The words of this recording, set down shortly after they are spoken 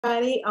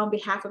Everybody, on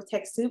behalf of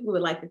TechSoup, we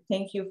would like to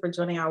thank you for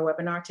joining our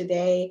webinar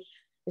today.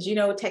 As you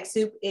know,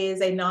 TechSoup is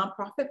a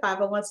nonprofit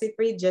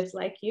 501c3 just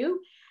like you,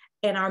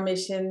 and our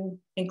mission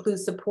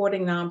includes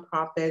supporting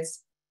nonprofits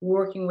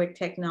working with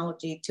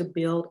technology to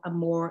build a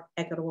more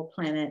equitable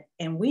planet.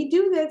 And we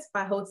do this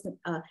by hosting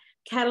a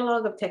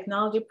catalog of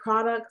technology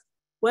products,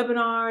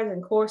 webinars,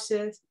 and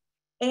courses.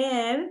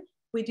 And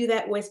we do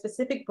that with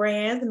specific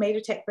brands,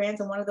 major tech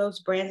brands, and one of those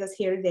brands is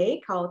here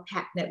today called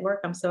TAP Network.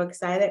 I'm so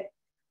excited.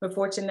 We're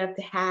fortunate enough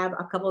to have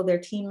a couple of their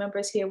team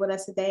members here with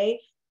us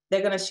today. They're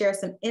going to share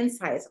some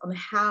insights on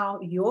how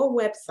your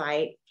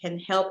website can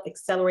help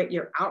accelerate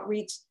your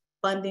outreach,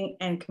 funding,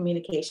 and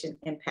communication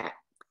impact.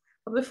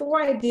 But before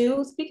I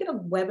do, speaking of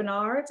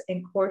webinars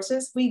and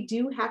courses, we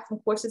do have some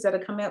courses that are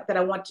coming up that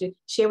I want to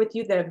share with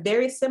you that are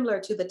very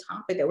similar to the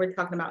topic that we're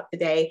talking about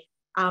today.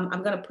 I'm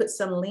going to put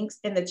some links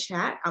in the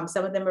chat.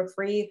 Some of them are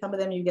free. Some of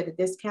them you get a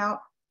discount.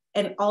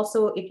 And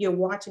also, if you're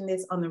watching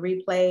this on the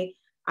replay,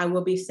 I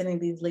will be sending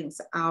these links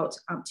out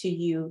to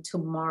you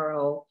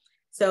tomorrow.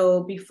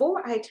 So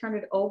before I turn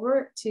it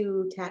over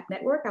to TAP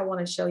Network, I want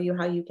to show you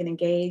how you can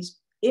engage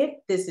if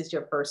this is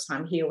your first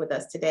time here with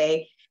us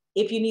today.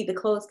 If you need the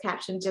closed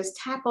caption, just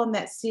tap on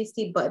that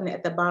CC button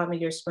at the bottom of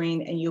your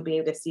screen and you'll be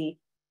able to see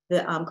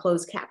the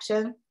closed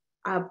caption.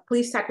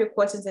 Please type your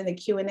questions in the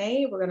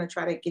Q&A. We're going to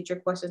try to get your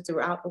questions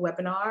throughout the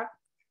webinar.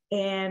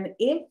 And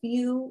if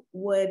you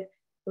would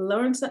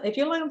learn something, if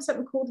you're learning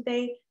something cool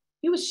today,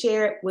 you would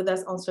share it with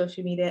us on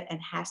social media and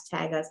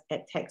hashtag us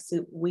at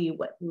TechSoup. We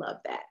would love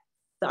that.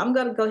 So I'm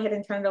going to go ahead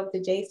and turn it over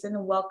to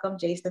Jason. Welcome,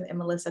 Jason and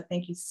Melissa.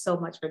 Thank you so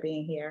much for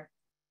being here.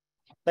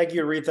 Thank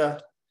you,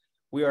 Aretha.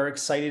 We are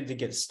excited to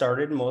get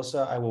started.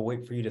 Melissa, I will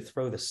wait for you to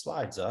throw the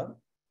slides up.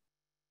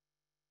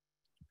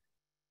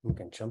 You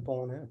can jump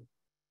on in.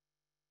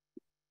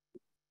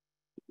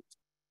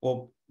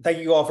 Well, thank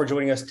you all for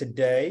joining us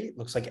today.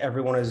 Looks like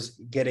everyone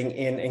is getting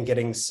in and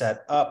getting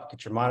set up.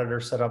 Get your monitor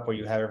set up where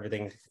you have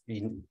everything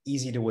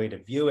easy way to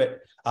view it.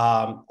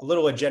 A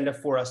little agenda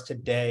for us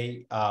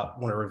today.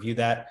 Want to review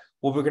that.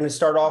 Well, we're going to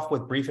start off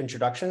with brief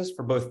introductions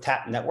for both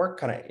TAP Network,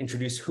 kind of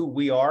introduce who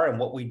we are and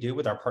what we do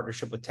with our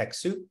partnership with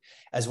TechSoup,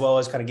 as well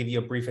as kind of give you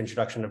a brief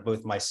introduction of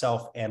both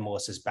myself and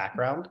Melissa's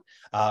background.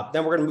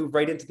 Then we're going to move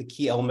right into the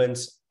key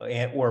elements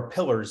or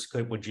pillars,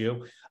 would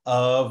you,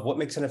 of what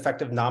makes an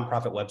effective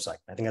nonprofit website.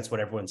 I think that's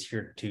what everyone's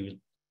here to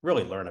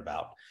really learn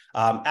about.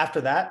 After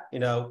that,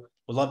 we'd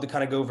love to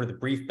kind of go over the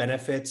brief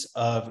benefits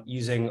of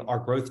using our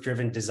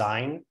growth-driven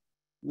design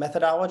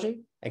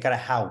methodology and kind of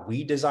how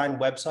we design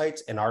websites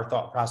and our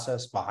thought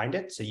process behind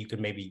it. So you could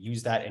maybe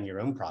use that in your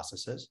own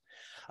processes.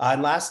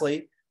 And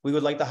lastly, we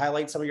would like to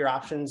highlight some of your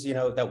options,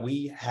 that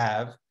we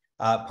have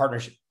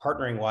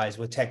partnering wise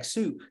with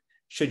TechSoup,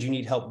 should you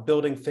need help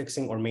building,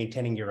 fixing, or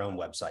maintaining your own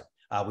website.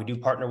 We do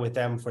partner with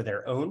them for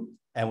their own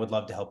and would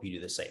love to help you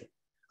do the same.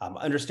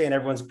 Understand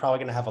everyone's probably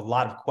going to have a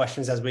lot of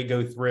questions as we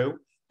go through.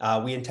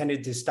 We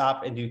intended to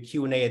stop and do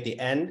Q&A at the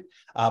end,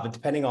 but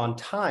depending on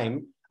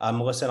time,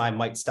 Melissa and I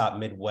might stop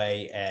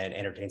midway and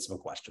entertain some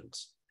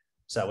questions.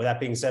 So with that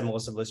being said,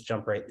 Melissa, let's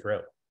jump right through.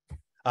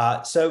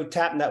 So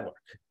TAP Network,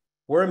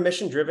 we're a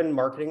mission-driven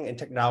marketing and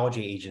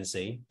technology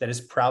agency that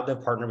is proud to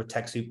partner with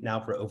TechSoup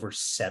now for over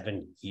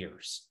 7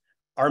 years.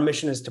 Our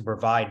mission is to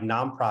provide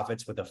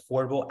nonprofits with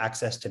affordable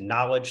access to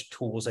knowledge,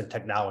 tools, and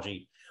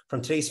technology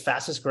from today's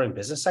fastest growing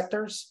business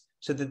sectors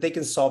so that they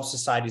can solve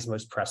society's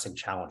most pressing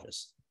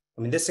challenges.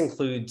 This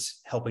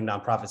includes helping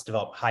nonprofits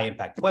develop high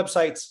impact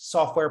websites,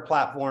 software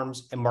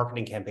platforms, and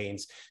marketing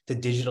campaigns to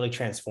digitally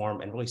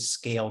transform and really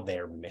scale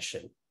their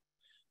mission.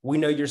 We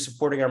know you're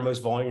supporting our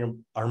most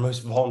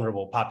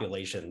vulnerable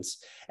populations,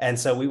 and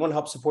so we want to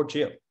help support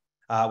you.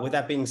 With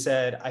that being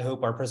said, I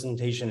hope our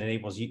presentation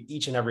enables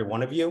each and every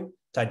one of you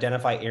to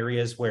identify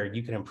areas where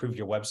you can improve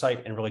your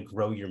website and really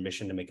grow your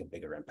mission to make a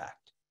bigger impact.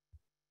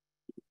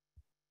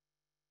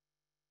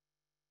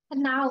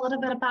 And now a little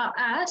bit about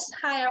us.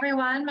 Hi,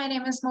 everyone. My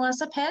name is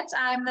Melissa Pitts.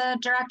 I'm the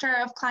Director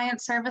of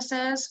Client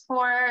Services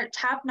for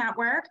TAP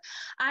Network.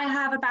 I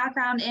have a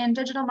background in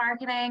digital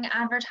marketing,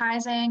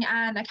 advertising,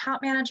 and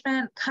account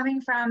management.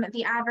 Coming from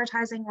the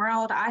advertising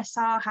world, I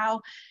saw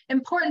how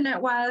important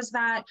it was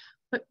that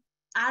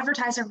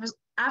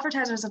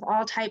advertisers of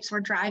all types were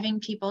driving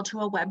people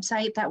to a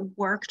website that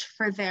worked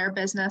for their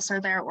business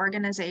or their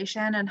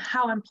organization, and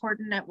how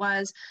important it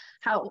was,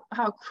 how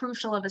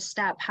crucial of a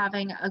step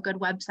having a good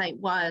website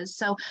was.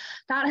 So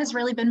that has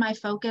really been my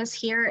focus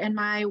here in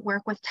my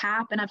work with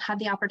TAP, and I've had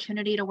the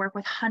opportunity to work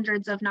with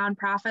hundreds of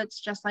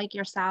nonprofits just like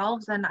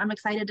yourselves, and I'm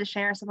excited to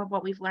share some of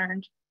what we've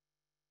learned.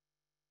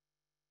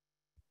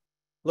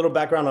 A little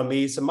background on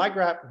me. So my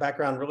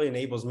background really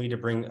enables me to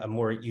bring a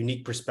more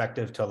unique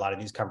perspective to a lot of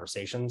these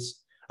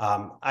conversations.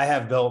 I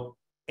have built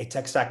a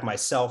tech stack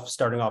myself,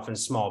 starting off in a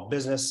small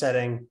business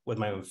setting with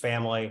my own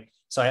family.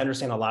 So I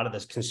understand a lot of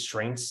the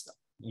constraints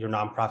your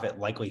nonprofit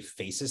likely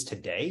faces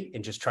today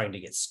in just trying to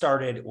get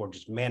started or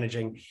just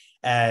managing.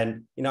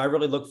 And, I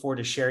really look forward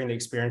to sharing the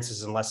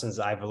experiences and lessons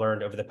I've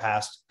learned over the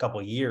past couple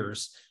of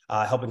years,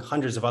 helping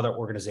hundreds of other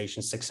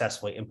organizations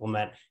successfully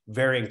implement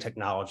varying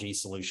technology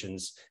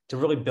solutions to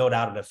really build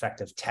out an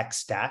effective tech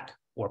stack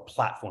or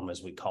platform,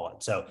 as we call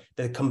it. So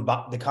the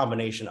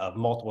combination of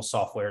multiple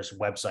softwares,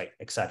 website,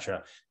 et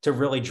cetera, to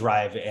really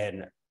drive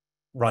and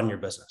run your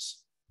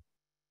business.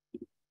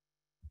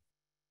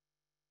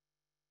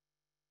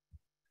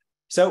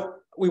 So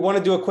we want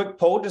to do a quick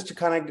poll just to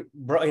kind of,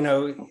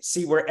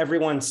 see where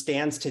everyone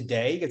stands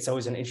today. It's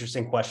always an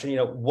interesting question.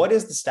 What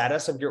is the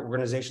status of your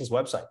organization's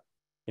website?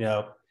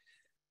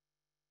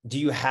 Do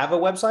you have a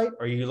website?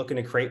 Or are you looking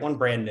to create one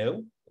brand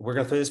new? We're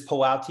going to throw this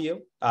poll out to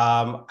you.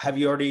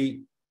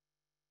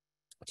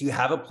 Do you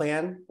have a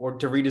plan or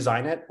to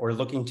redesign it or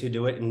looking to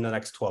do it in the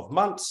next 12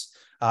 months?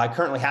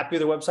 Currently happy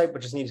with the website,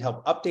 but just need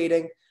help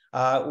updating,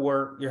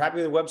 or you're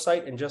happy with the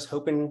website and just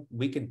hoping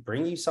we could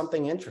bring you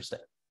something interesting,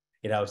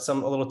 a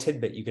little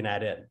tidbit you can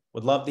add in.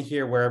 Would love to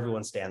hear where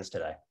everyone stands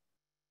today.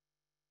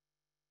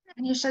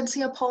 And you should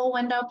see a poll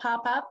window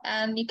pop up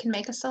and you can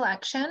make a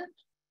selection.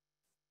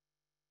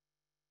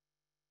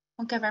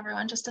 I'll give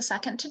everyone just a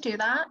second to do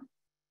that.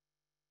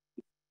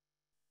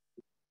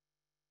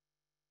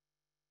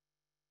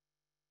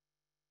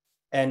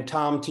 And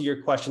Tom, to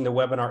your question, the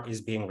webinar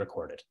is being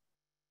recorded.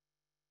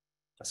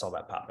 I saw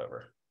that pop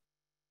over.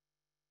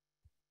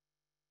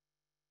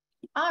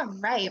 All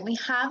right, we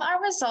have our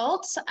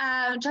results.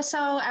 Just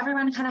so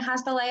everyone kind of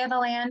has the lay of the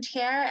land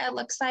here, it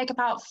looks like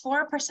about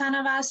 4%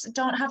 of us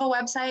don't have a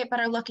website but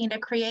are looking to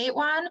create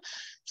one.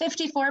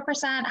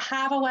 54%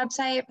 have a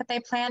website, but they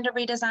plan to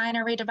redesign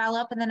or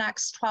redevelop in the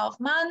next 12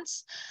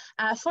 months.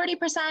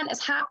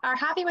 40% are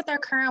happy with their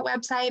current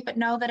website, but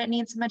know that it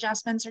needs some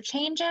adjustments or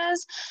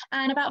changes.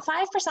 And about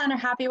 5% are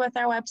happy with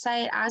their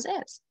website as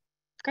is.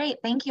 Great,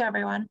 thank you,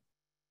 everyone.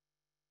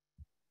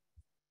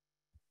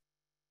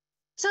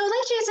 So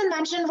like Jason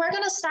mentioned, we're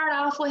going to start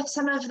off with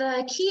some of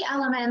the key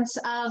elements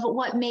of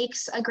what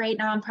makes a great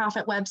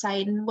nonprofit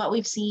website and what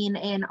we've seen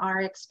in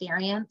our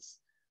experience.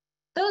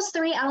 Those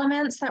three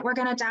elements that we're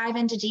going to dive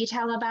into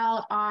detail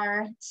about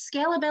are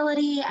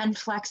scalability and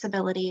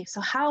flexibility. So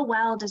how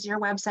well does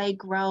your website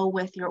grow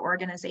with your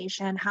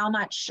organization? How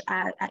much,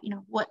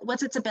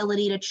 what's its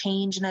ability to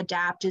change and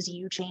adapt as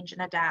you change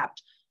and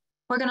adapt?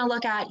 We're going to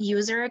look at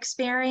user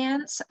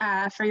experience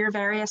for your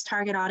various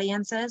target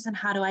audiences and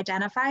how to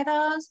identify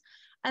those.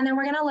 And then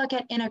we're going to look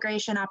at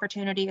integration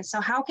opportunities.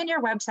 So how can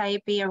your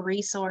website be a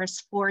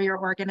resource for your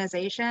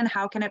organization?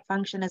 How can it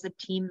function as a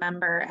team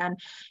member and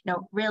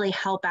really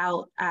help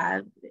out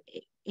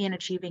in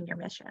achieving your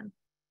mission?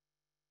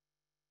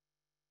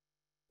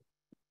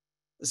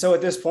 So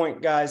at this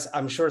point, guys,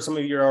 I'm sure some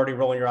of you are already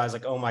rolling your eyes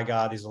like, oh my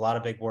God, these are a lot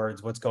of big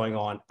words. What's going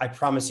on? I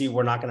promise you,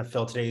 we're not going to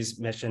fill today's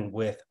mission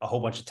with a whole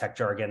bunch of tech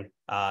jargon.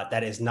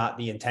 That is not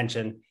the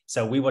intention.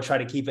 So we will try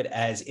to keep it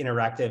as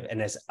interactive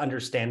and as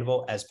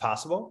understandable as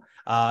possible.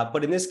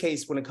 But in this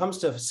case, when it comes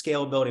to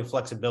scalability and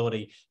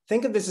flexibility,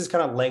 think of this as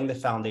kind of laying the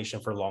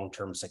foundation for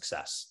long-term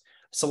success.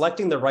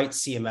 Selecting the right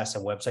CMS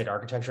and website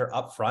architecture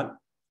upfront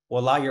will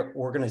allow your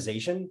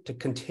organization to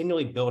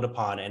continually build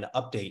upon and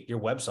update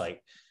your website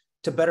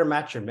to better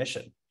match your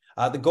mission.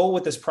 The goal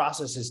with this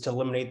process is to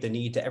eliminate the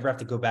need to ever have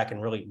to go back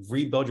and really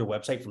rebuild your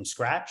website from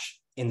scratch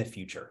in the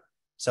future.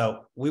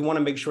 So we want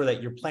to make sure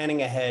that you're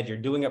planning ahead, you're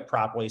doing it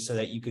properly so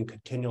that you can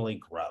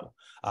continually grow.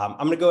 I'm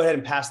going to go ahead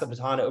and pass the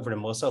baton over to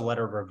Melissa, let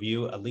her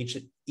review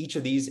each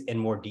of these in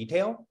more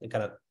detail and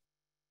kind of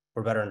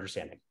for better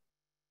understanding.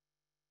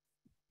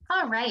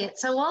 All right,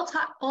 so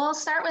we'll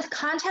start with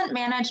content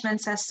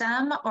management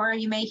system, or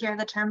you may hear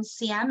the term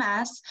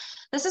CMS.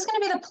 This is going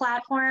to be the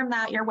platform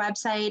that your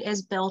website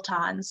is built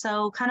on.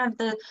 So kind of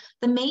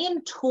the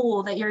main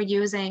tool that you're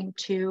using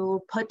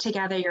to put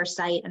together your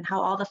site and how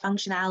all the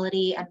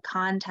functionality and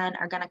content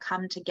are going to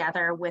come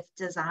together with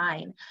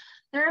design.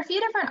 There are a few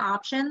different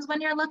options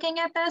when you're looking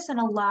at this and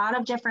a lot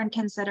of different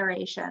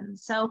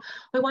considerations. So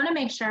we want to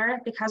make sure,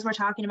 because we're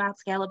talking about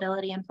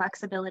scalability and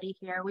flexibility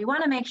here, we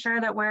want to make sure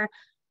that we're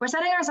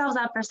setting ourselves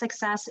up for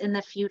success in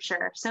the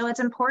future. So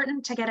it's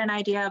important to get an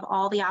idea of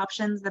all the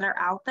options that are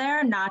out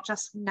there, not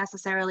just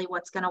necessarily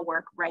what's going to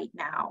work right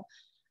now.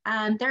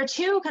 There are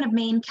two kind of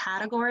main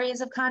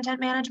categories of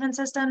content management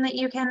system that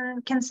you can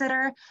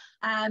consider: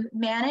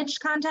 managed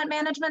content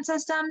management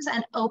systems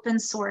and open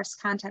source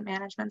content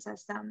management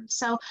systems.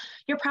 So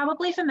you're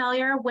probably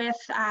familiar with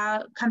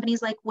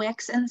companies like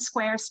Wix and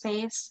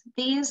Squarespace.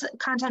 These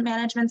content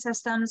management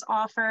systems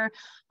offer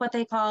what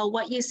they call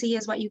 "what you see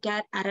is what you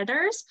get"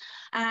 editors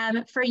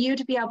for you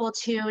to be able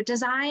to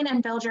design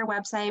and build your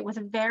website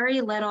with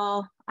very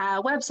little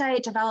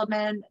website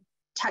development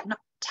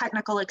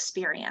technical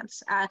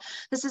experience.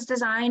 This is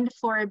designed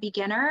for a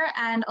beginner,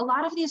 and a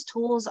lot of these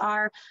tools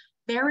are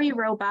very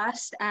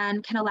robust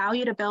and can allow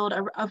you to build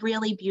a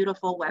really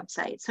beautiful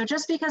website. So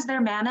just because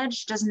they're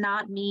managed does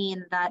not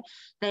mean that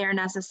they are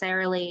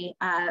necessarily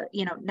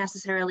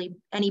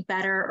any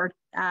better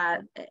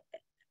or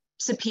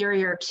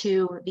superior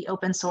to the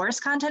open source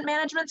content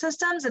management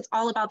systems. It's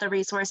all about the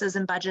resources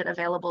and budget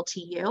available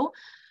to you.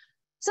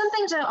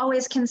 Something to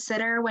always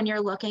consider when you're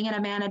looking at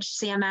a managed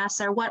CMS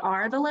are what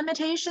are the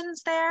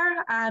limitations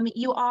there.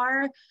 You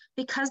are,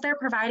 because they're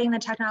providing the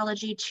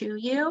technology to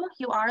you,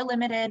 you are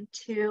limited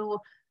to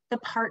the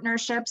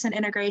partnerships and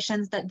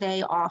integrations that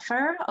they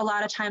offer. A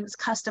lot of times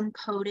custom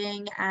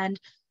coding and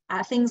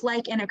things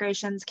like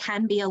integrations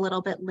can be a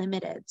little bit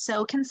limited.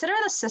 So consider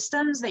the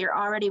systems that you're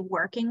already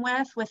working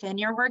with within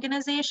your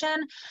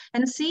organization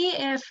and see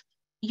if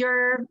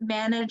your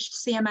managed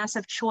CMS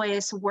of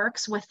choice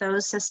works with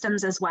those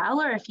systems as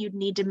well, or if you'd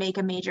need to make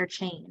a major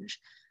change.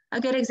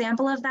 A good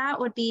example of that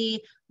would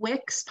be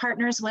Wix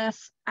partners with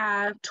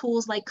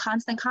tools like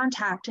Constant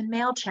Contact and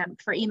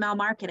MailChimp for email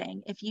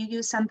marketing. If you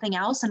use something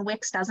else and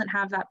Wix doesn't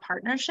have that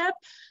partnership,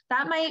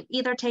 that might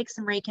either take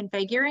some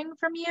reconfiguring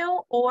from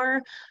you,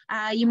 or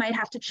you might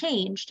have to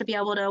change to be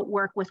able to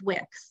work with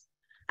Wix.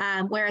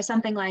 Whereas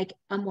something like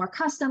a more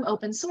custom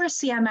open source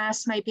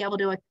CMS might be able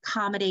to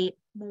accommodate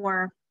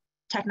more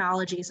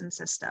technologies and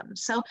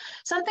systems. So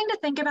something to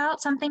think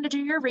about, something to do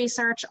your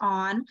research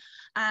on.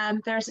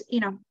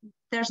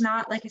 There's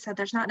not, like I said,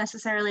 there's not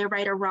necessarily a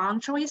right or wrong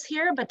choice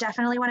here, but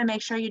definitely want to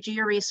make sure you do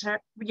your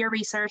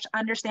research,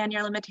 understand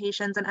your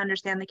limitations, and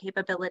understand the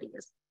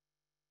capabilities.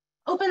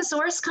 Open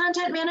source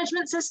content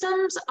management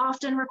systems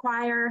often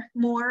require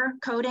more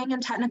coding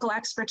and technical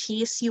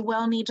expertise. You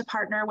will need to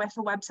partner with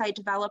a website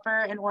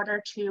developer in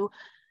order to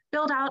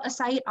build out a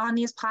site on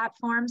these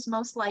platforms,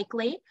 most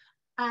likely.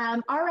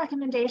 Our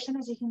recommendation,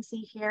 as you can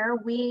see here,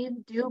 we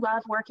do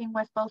love working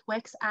with both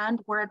Wix and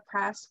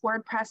WordPress.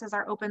 WordPress is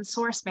our open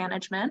source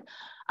management.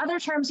 Other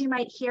terms you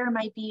might hear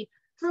might be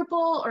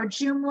Drupal or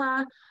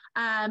Joomla,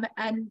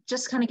 and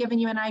just kind of giving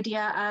you an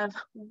idea of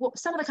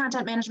some of the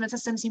content management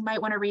systems you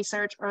might want to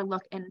research or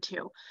look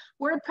into.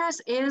 WordPress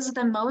is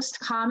the most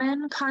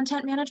common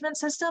content management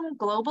system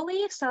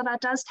globally, so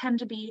that does tend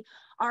to be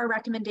our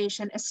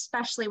recommendation,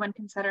 especially when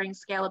considering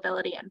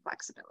scalability and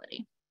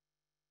flexibility.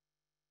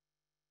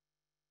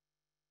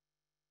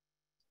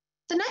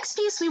 The next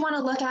piece we want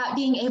to look at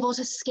being able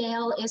to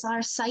scale is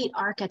our site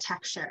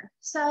architecture.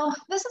 So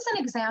this is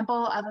an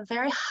example of a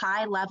very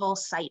high level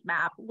site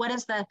map. What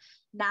does the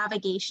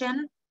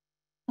navigation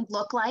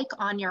look like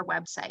on your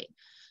website?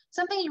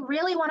 Something you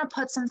really want to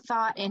put some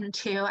thought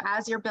into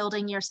as you're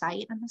building your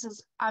site. And this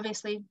is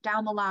obviously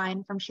down the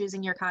line from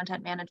choosing your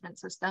content management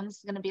systems.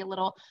 It's going to be a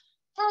little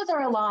further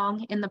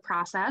along in the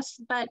process,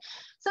 but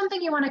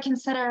something you want to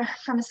consider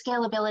from a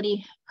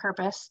scalability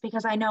purpose,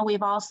 because I know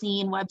we've all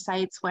seen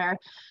websites where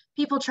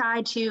people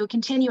try to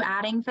continue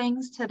adding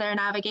things to their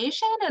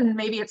navigation and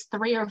maybe it's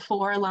 3 or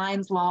 4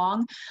 lines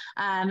long,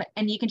 and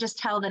you can just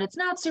tell that it's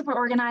not super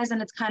organized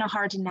and it's kind of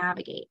hard to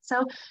navigate.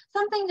 So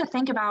something to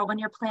think about when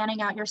you're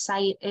planning out your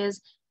site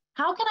is,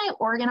 how can I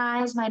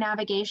organize my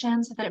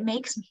navigation so that it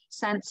makes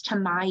sense to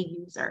my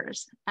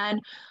users?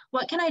 And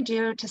what can I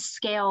do to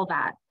scale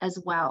that as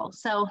well?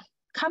 So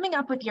coming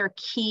up with your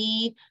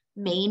key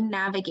main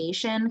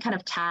navigation kind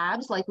of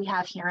tabs like we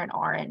have here in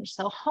orange.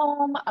 So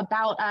home,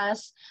 about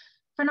us.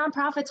 For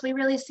nonprofits, we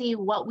really see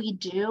what we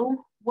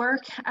do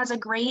work as a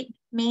great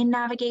main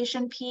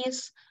navigation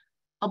piece.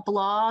 A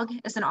blog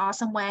is an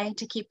awesome way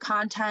to keep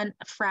content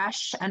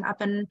fresh and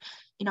up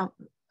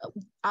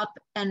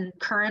and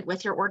current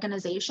with your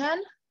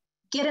organization.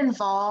 Get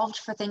involved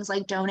for things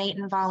like donate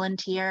and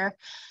volunteer,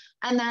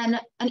 and then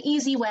an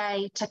easy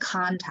way to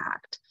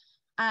contact.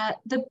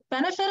 The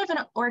benefit of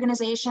an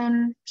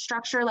organization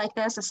structure like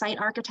this, a site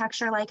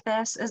architecture like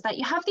this, is that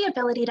you have the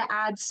ability to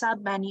add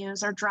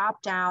submenus or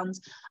drop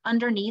downs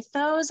underneath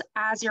those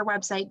as your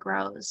website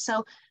grows.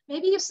 So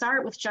maybe you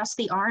start with just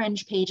the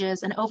orange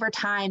pages and over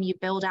time you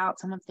build out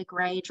some of the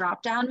gray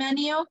drop down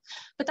menu,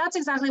 but that's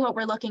exactly what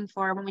we're looking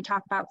for when we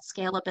talk about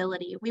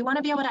scalability. We want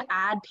to be able to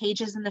add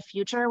pages in the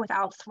future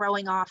without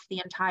throwing off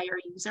the entire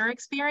user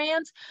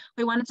experience.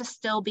 We want it to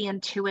still be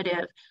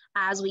intuitive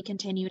as we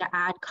continue to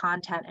add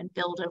content and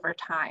build over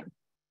time.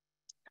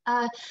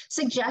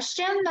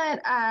 Suggestion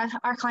that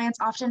our clients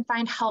often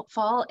find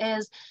helpful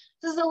is,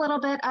 this is a little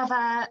bit of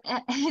an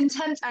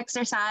intense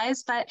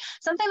exercise, but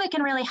something that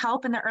can really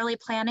help in the early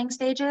planning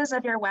stages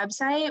of your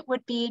website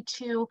would be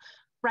to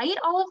write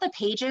all of the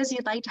pages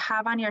you'd like to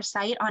have on your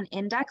site on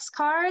index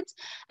cards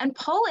and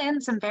pull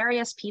in some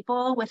various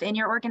people within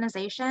your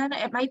organization.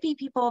 It might be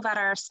people that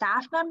are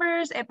staff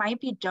members, it might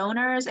be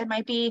donors, it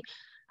might be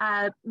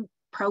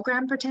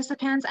program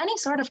participants, any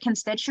sort of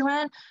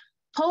constituent.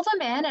 Pull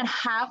them in and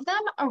have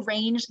them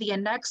arrange the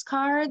index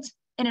cards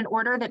in an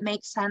order that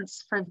makes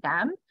sense for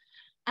them.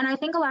 And I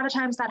think a lot of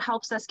times that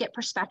helps us get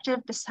perspective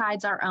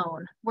besides our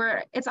own,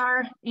 where it's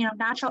our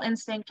natural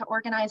instinct to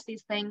organize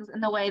these things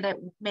in the way that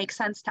makes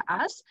sense to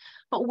us,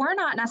 but we're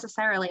not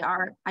necessarily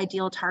our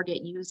ideal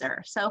target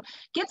user. So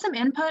get some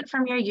input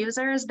from your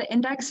users. The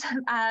index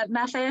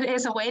method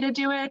is a way to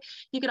do it.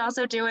 You could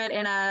also do it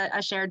in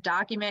a shared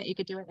document. You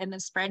could do it in a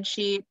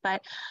spreadsheet,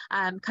 but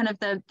kind of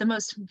the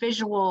most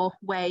visual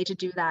way to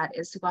do that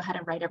is to go ahead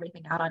and write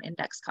everything out on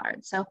index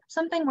cards. So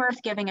something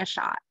worth giving a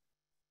shot.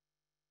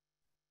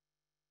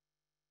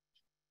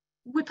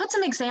 We put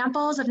some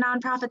examples of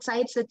nonprofit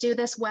sites that do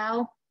this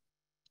well,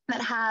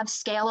 that have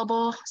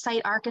scalable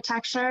site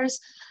architectures.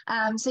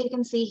 So you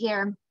can see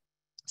here,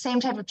 same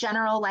type of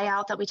general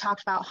layout that we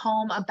talked about: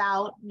 home,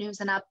 about, news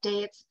and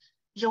updates,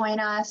 join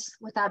us,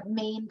 with that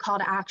main call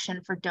to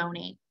action for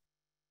donate.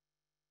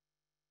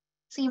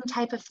 Same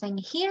type of thing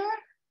here.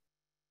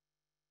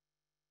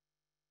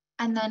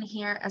 And then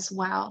here as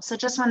well. So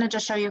just wanted to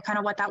show you kind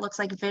of what that looks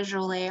like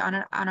visually on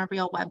a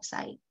real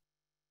website.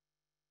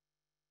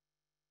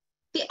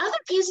 The other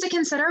piece to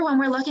consider when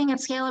we're looking at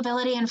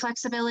scalability and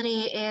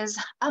flexibility is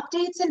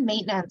updates and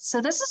maintenance.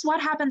 So this is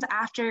what happens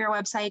after your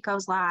website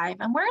goes live.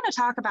 And we're going to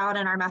talk about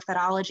in our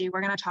methodology,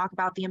 we're going to talk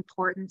about the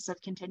importance of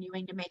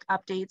continuing to make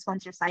updates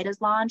once your site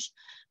is launched.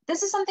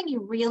 This is something you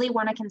really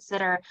want to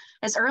consider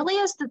as early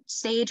as the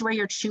stage where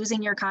you're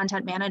choosing your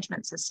content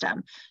management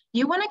system.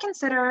 You want to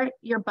consider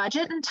your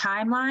budget and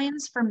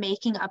timelines for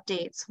making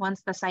updates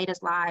once the site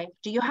is live.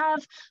 Do you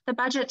have the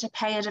budget to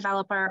pay a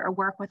developer or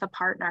work with a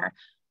partner?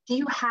 Do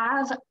you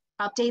have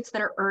updates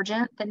that are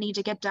urgent that need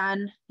to get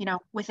done,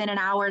 within an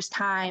hour's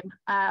time?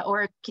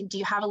 Or do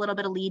you have a little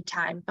bit of lead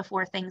time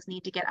before things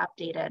need to get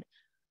updated?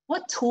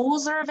 What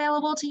tools are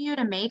available to you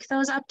to make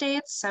those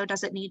updates? So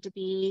does it need to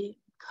be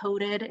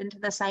coded into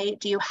the site?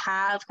 Do you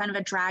have kind of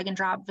a drag and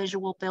drop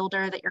visual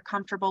builder that you're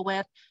comfortable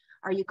with?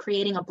 Are you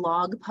creating a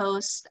blog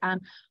post?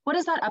 What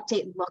does that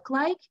update look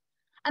like?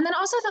 And then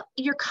also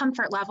your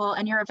comfort level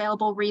and your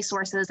available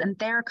resources and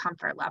their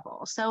comfort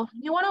level. So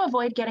you want to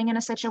avoid getting in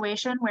a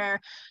situation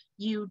where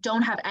you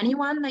don't have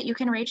anyone that you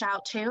can reach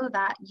out to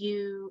that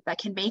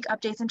can make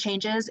updates and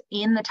changes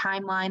in the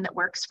timeline that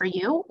works for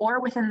you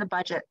or within the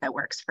budget that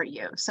works for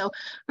you. So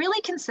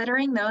really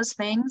considering those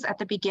things at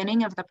the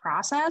beginning of the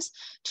process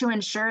to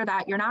ensure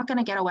that you're not going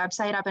to get a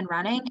website up and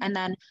running and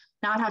then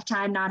not have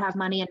time, not have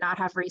money, and not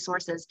have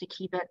resources to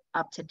keep it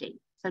up to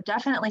date. So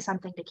definitely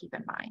something to keep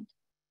in mind.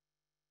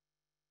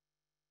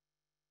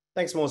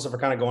 Thanks, Melissa, for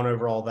kind of going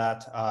over all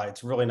that.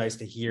 It's really nice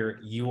to hear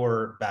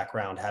your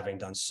background, having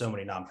done so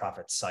many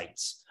nonprofit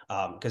sites,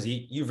 because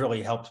you've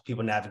really helped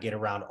people navigate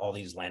around all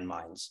these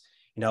landmines.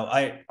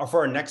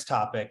 For our next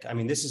topic,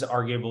 this is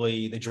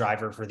arguably the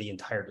driver for the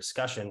entire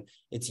discussion.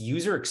 It's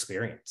user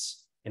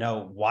experience.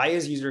 Why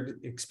is user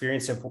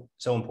experience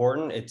so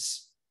important?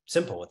 It's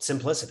simple. It's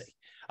simplicity.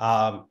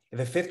 If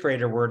a fifth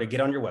grader were to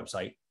get on your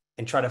website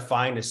and try to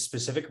find a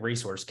specific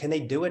resource, can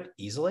they do it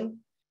easily?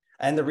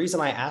 And the reason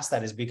I ask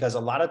that is because a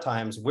lot of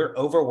times we're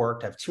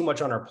overworked, have too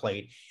much on our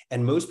plate,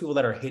 and most people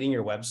that are hitting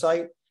your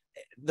website,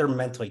 they're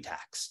mentally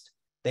taxed.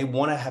 They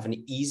want to have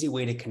an easy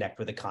way to connect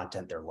with the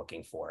content they're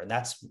looking for. And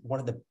that's one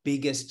of the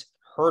biggest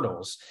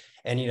hurdles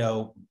and,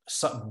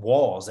 some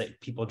walls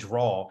that people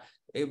draw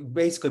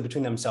basically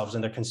between themselves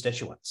and their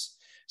constituents.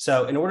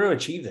 So in order to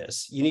achieve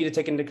this, you need to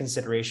take into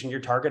consideration your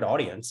target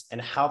audience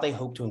and how they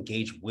hope to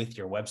engage with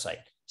your website.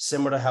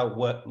 Similar to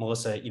what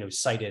Melissa,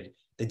 cited,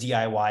 the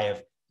DIY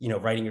of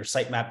writing your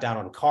sitemap down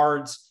on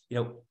cards,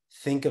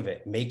 think of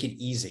it, make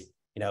it easy.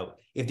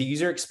 If the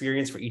user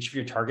experience for each of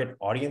your target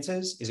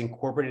audiences is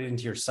incorporated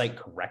into your site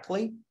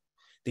correctly,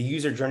 the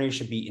user journey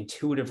should be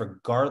intuitive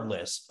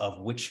regardless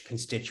of which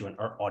constituent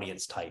or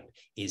audience type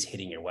is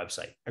hitting your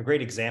website. A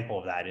great example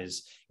of that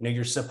is,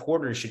 your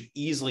supporters should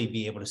easily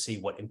be able to see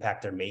what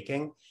impact they're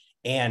making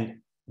and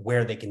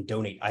where they can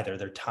donate either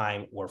their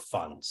time or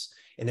funds.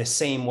 In the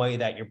same way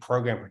that your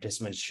program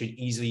participants should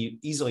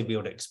easily be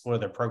able to explore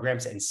their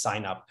programs and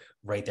sign up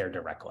right there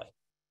directly.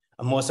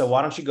 Melissa,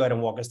 why don't you go ahead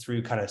and walk us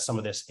through kind of some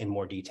of this in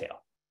more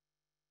detail?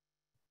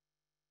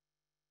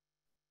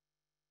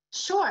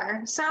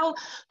 Sure. So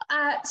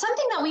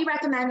something that we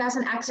recommend as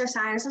an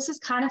exercise, this is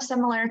kind of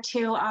similar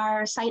to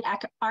our site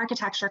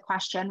architecture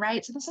question,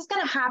 right? So this is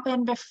going to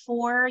happen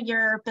before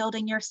you're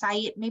building your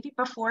site, maybe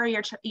before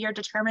you're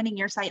determining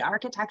your site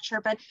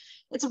architecture, but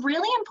it's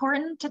really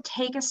important to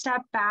take a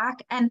step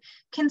back and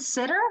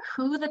consider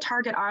who the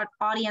target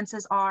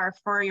audiences are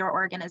for your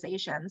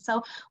organization.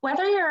 So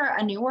whether you're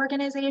a new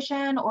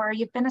organization or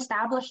you've been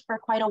established for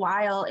quite a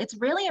while, it's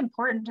really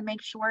important to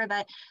make sure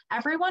that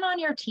everyone on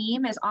your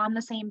team is on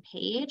the same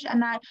page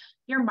and that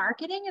your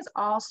marketing is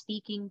all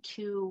speaking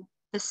to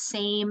the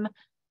same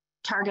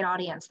target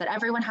audience, that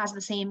everyone has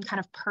the same kind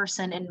of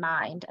person in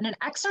mind. And an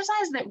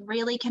exercise that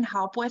really can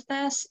help with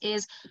this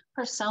is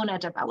persona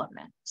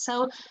development.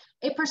 So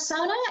a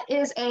persona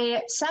is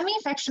a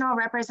semi-fictional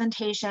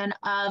representation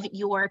of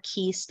your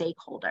key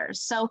stakeholders.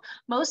 So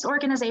most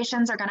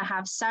organizations are going to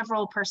have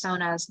several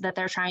personas that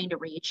they're trying to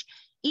reach.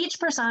 Each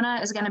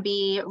persona is going to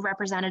be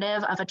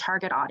representative of a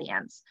target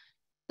audience.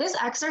 This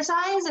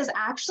exercise is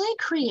actually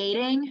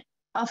creating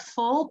a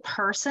full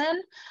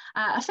person,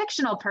 a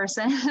fictional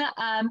person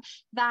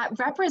that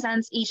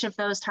represents each of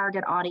those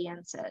target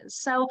audiences.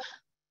 So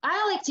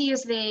I like to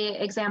use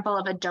the example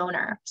of a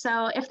donor.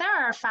 So if there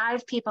are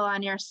 5 people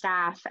on your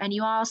staff and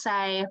you all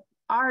say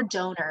our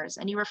donors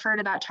and you refer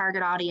to that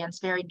target audience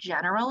very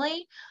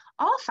generally,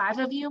 all 5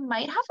 of you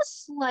might have a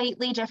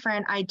slightly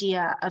different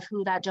idea of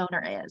who that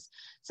donor is.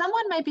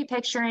 Someone might be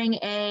picturing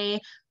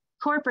a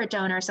corporate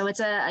donor. So it's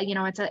a, you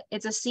know, it's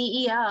a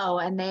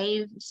CEO and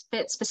they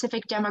fit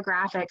specific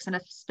demographics and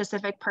a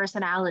specific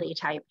personality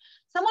type.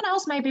 Someone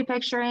else might be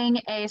picturing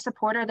a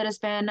supporter that has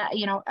been,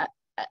 you know,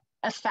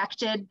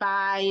 affected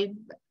by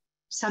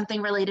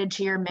something related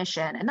to your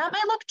mission. And that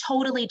might look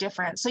totally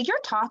different. So you're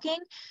talking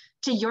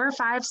to your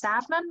 5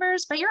 staff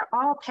members, but you're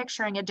all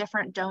picturing a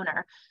different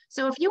donor.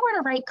 So if you were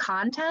to write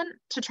content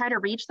to try to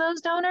reach those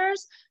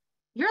donors,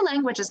 your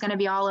language is going to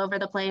be all over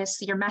the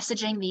place. Your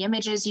messaging, the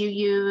images you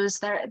use,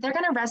 they're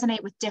going to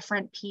resonate with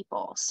different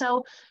people.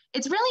 So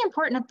it's really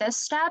important at this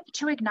step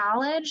to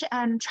acknowledge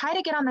and try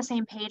to get on the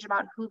same page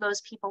about who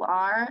those people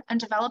are, and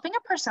developing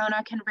a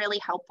persona can really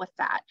help with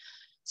that.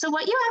 So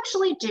what you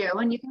actually do,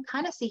 and you can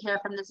kind of see here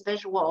from this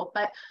visual,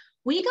 but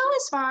we go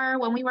as far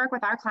when we work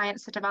with our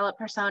clients to develop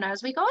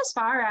personas, we go as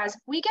far as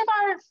we give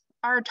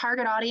our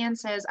target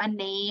audiences a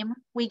name,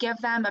 we give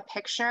them a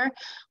picture,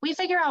 we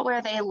figure out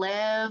where they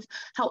live,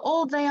 how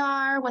old they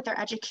are, what their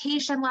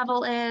education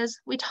level is,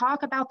 we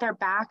talk about their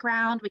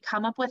background, we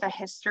come up with a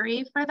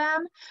history for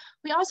them.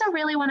 We also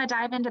really want to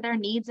dive into their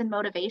needs and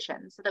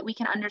motivations so that we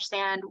can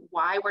understand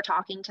why we're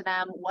talking to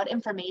them, what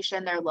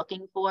information they're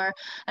looking for,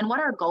 and what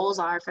our goals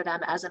are for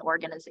them as an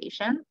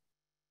organization.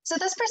 So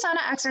this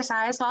persona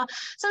exercise, while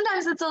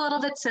sometimes it's a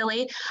little bit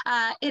silly,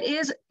 it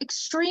is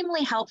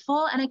extremely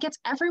helpful, and it gets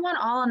everyone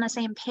all on the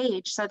same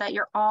page so that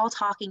you're all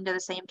talking to the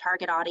same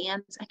target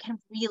audience. It can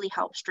really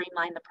help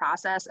streamline the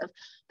process of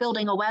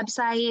building a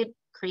website,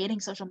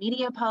 creating social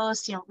media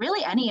posts, you know,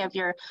 really any of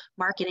your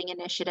marketing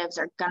initiatives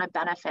are going to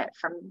benefit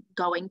from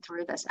going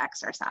through this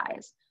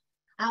exercise.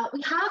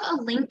 We have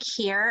a link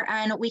here,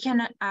 and we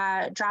can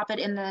drop it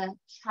in the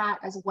chat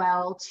as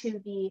well,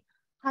 to the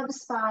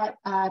HubSpot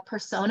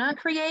persona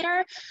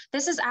creator.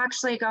 This is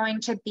actually going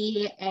to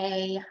be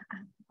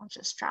I'll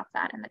just drop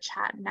that in the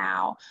chat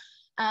now.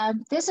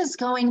 This is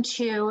going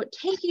to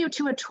take you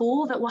to a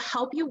tool that will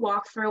help you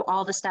walk through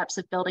all the steps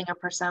of building a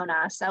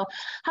persona. So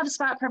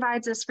HubSpot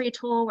provides this free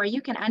tool where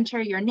you can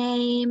enter your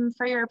name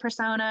for your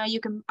persona, you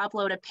can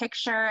upload a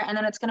picture, and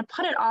then it's going to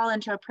put it all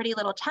into a pretty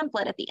little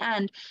template at the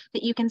end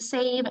that you can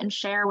save and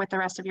share with the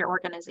rest of your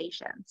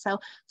organization. So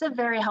it's a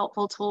very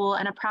helpful tool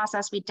and a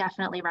process we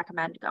definitely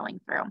recommend going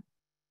through.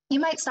 You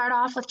might start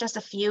off with just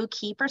a few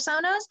key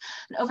personas,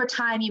 and over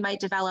time you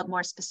might develop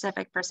more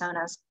specific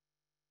personas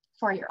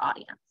for your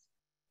audience.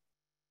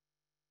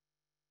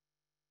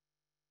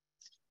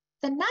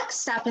 The next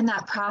step in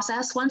that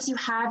process, once you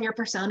have your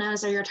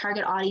personas or your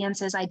target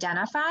audiences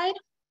identified,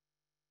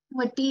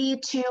 would be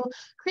to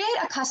create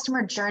a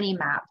customer journey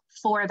map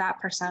for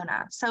that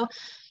persona. So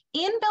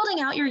in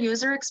building out your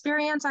user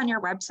experience on your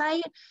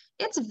website,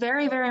 it's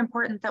very, very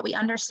important that we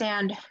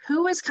understand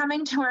who is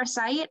coming to our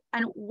site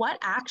and what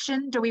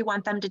action do we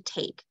want them to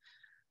take.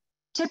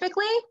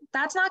 Typically,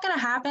 that's not going to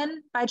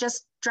happen by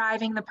just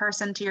driving the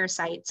person to your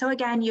site. So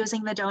again,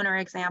 using the donor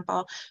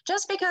example,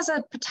 just because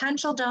a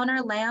potential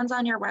donor lands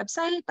on your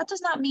website, that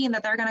does not mean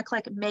that they're going to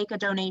click make a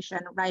donation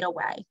right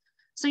away.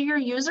 So your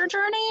user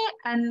journey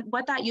and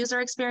what that user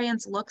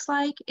experience looks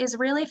like is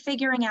really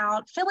filling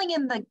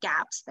in the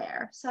gaps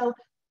there. So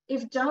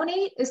if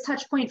donate is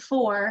touch point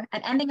 4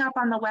 and ending up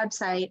on the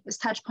website is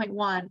touch point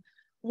 1,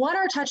 what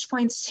are touch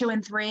points 2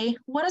 and 3?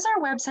 What does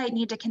our website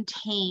need to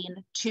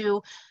contain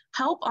to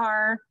help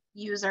our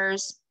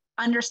users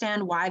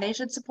understand why they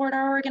should support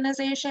our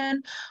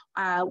organization,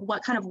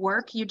 what kind of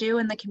work you do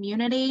in the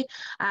community,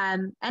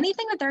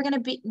 anything that they're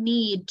going to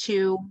need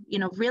to, you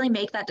know, really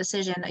make that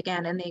decision,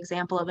 again, in the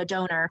example of a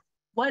donor,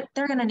 what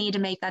they're going to need to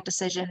make that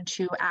decision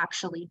to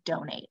actually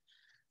donate.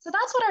 So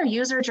that's what our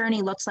user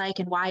journey looks like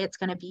and why it's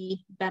going to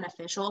be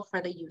beneficial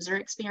for the user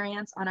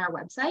experience on our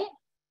website.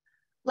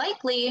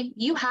 Likely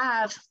you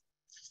have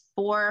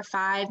 4 or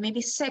 5,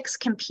 maybe 6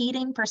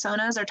 competing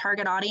personas or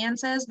target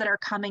audiences that are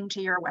coming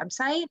to your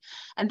website,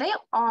 and they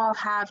all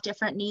have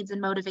different needs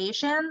and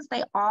motivations.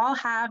 They all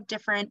have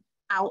different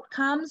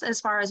outcomes as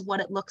far as what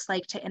it looks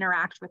like to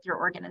interact with your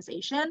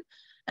organization.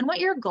 And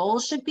what your goal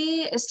should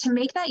be is to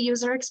make that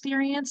user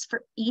experience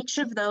for each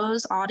of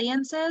those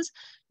audiences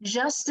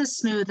just as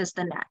smooth as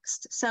the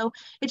next. So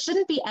it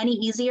shouldn't be any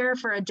easier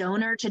for a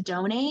donor to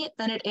donate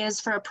than it is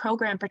for a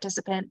program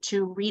participant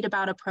to read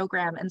about a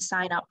program and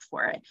sign up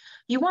for it.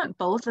 You want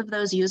both of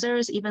those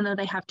users, even though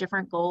they have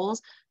different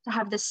goals, to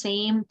have the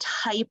same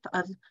type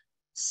of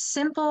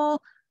simple,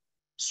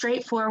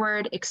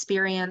 straightforward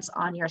experience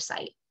on your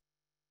site.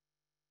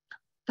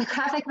 The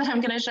graphic that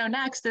I'm going to show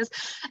next is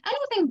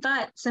anything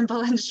but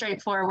simple and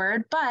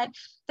straightforward, but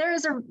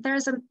there's a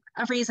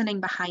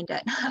reasoning behind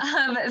it.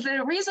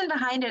 The reason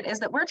behind it is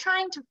that we're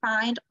trying to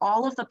find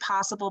all of the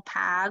possible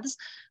paths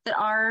that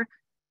our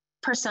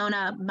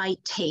persona might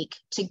take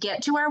to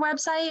get to our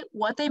website,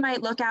 what they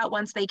might look at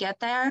once they get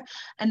there,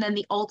 and then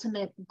the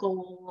ultimate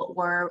goal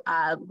or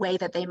way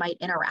that they might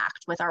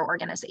interact with our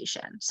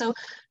organization. So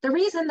the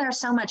reason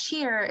there's so much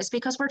here is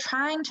because we're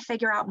trying to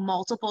figure out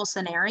multiple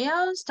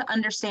scenarios to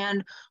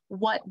understand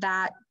what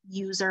that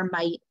user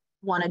might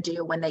want to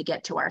do when they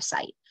get to our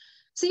site.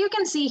 So you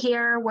can see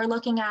here, we're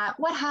looking at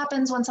what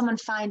happens when someone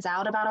finds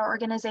out about our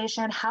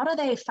organization. How do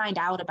they find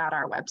out about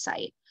our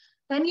website?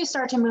 Then you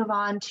start to move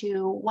on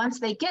to,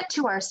 once they get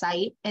to our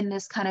site in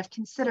this kind of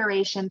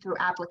consideration through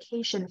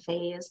application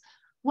phase,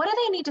 what do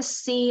they need to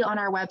see on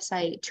our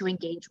website to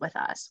engage with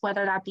us?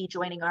 Whether that be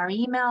joining our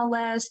email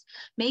list,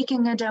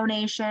 making a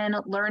donation,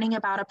 learning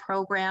about a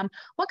program,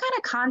 what kind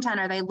of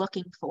content are they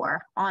looking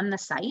for on the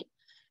site?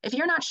 If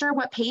you're not sure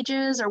what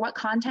pages or what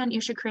content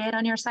you should create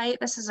on your site,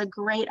 this is a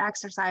great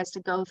exercise to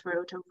go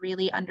through to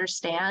really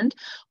understand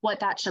what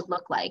that should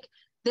look like.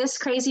 This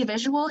crazy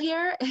visual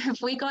here,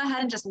 if we go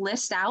ahead and just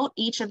list out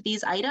each of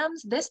these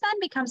items, this then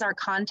becomes our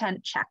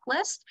content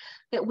checklist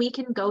that we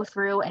can go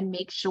through and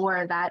make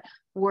sure that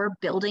we're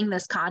building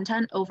this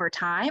content over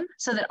time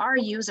so that our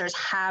users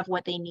have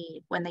what they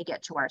need when they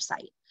get to our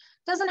site.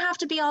 It doesn't have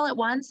to be all at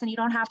once, and you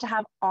don't have to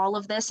have all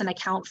of this and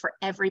account for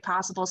every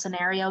possible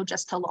scenario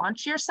just to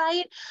launch your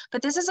site,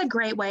 but this is a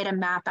great way to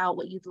map out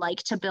what you'd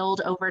like to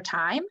build over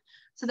time,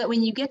 so that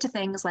when you get to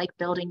things like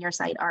building your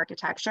site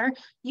architecture,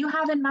 you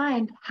have in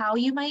mind how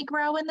you might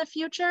grow in the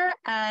future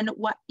and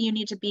what you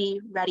need to be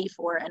ready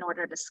for in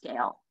order to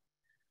scale.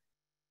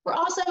 We're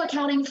also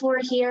accounting for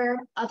here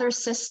other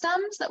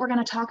systems that we're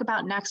going to talk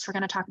about next. We're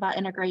going to talk about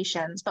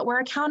integrations, but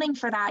we're accounting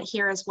for that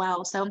here as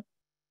well. So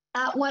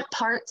at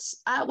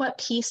what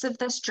piece of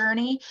this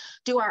journey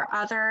do our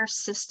other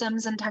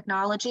systems and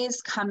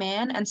technologies come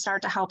in and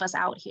start to help us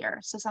out here?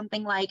 So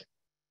something like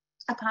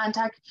a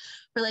contact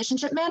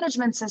relationship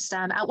management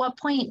system. At what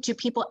point do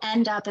people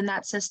end up in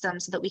that system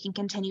so that we can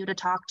continue to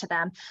talk to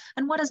them?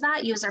 And what does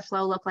that user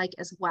flow look like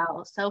as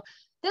well? So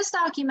this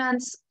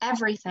documents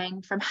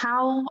everything from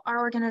how our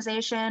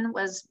organization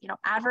was,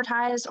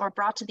 advertised or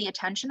brought to the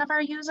attention of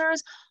our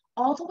users,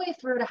 all the way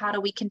through to how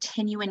do we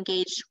continue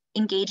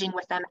engaging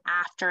with them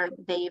after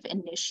they've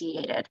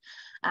initiated,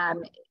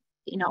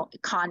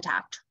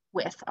 contact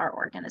with our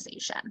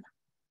organization.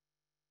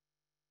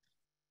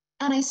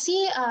 And I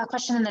see a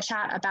question in the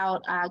chat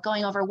about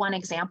going over one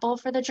example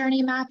for the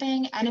journey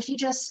mapping. And if you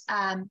just,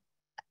 I'm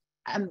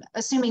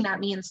assuming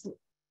that means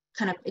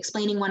kind of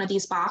explaining one of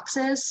these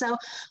boxes. So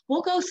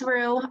we'll go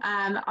through,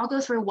 I'll go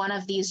through one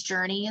of these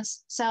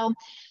journeys. So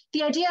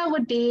the idea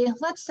would be,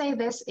 let's say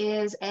this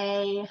is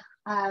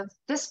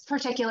this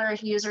particular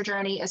user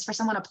journey is for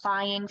someone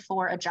applying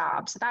for a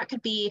job. So that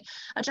could be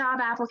a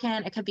job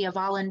applicant, it could be a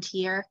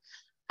volunteer.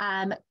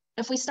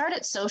 If we start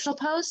at social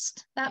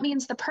post, that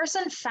means the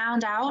person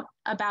found out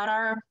about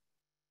our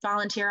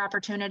volunteer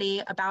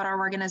opportunity, about our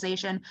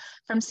organization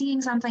from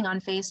seeing something on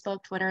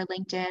Facebook, Twitter,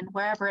 LinkedIn,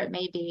 wherever it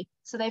may be.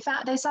 So they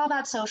saw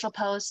that social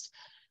post,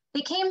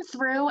 they came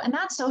through, and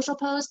that social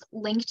post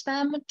linked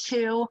them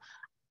to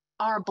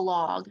our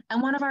blog.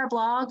 And one of our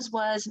blogs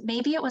was,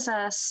 maybe it was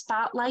a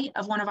spotlight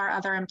of one of our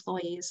other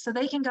employees. So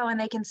they can go and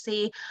they can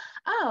see,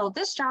 oh,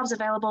 this job's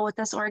available with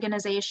this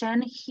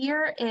organization.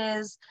 Here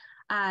is,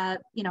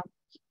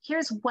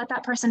 here's what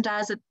that person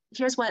does.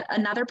 Here's what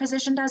another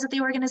position does at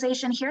the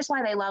organization. Here's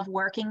why they love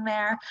working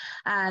there.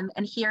 And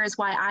here's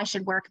why I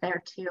should work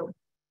there too.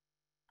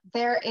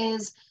 There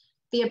is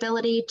the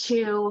ability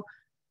to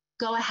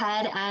go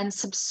ahead and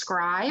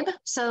subscribe.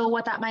 So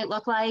what that might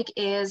look like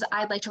is,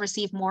 I'd like to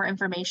receive more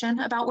information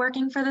about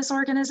working for this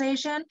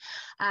organization.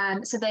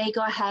 So they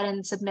go ahead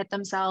and submit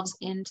themselves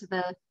into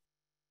the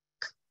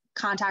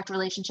contact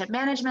relationship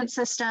management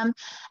system,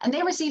 and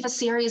they receive a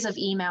series of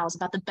emails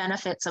about the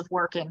benefits of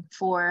working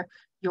for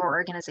your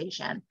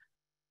organization.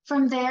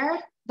 From there,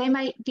 they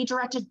might be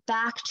directed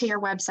back to your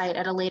website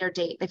at a later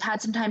date. They've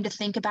had some time to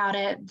think about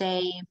it.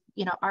 They,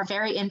 are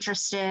very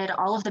interested.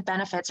 All of the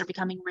benefits are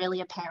becoming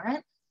really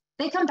apparent.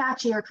 They come back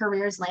to your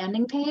careers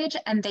landing page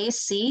and they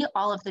see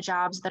all of the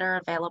jobs that are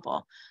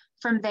available.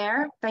 From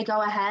there, they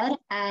go ahead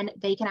and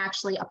they can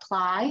actually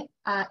apply.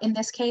 In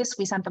this case,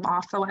 we sent them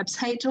off the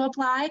website to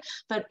apply,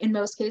 but in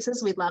most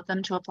cases, we'd love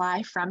them to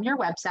apply from your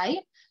website.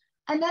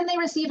 And then they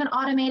receive an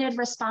automated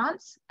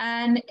response.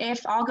 And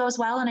if all goes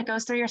well and it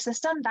goes through your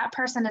system, that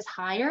person is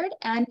hired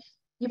and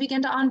you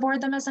begin to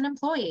onboard them as an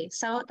employee.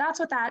 So that's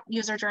what that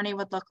user journey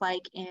would look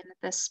like in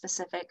this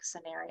specific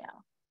scenario.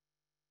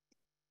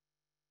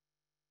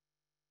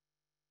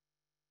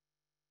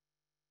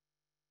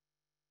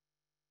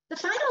 The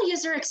final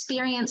user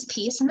experience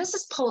piece, and this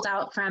is pulled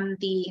out from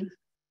the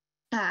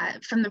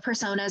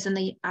personas and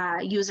the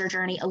user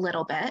journey a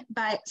little bit,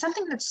 but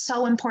something that's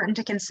so important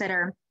to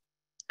consider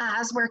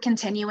as we're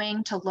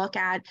continuing to look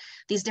at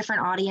these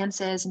different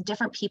audiences and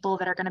different people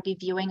that are going to be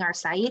viewing our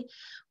site,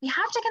 we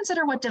have to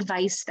consider what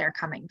device they're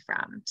coming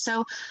from.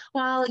 So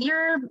while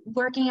you're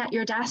working at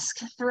your desk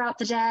throughout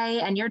the day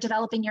and you're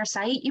developing your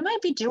site, you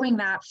might be doing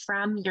that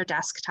from your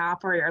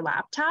desktop or your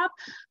laptop,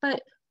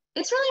 but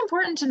it's really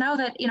important to know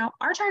that,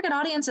 our target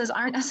audiences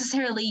aren't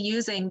necessarily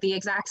using the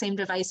exact same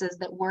devices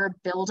that we're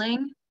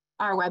building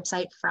our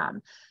website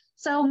from.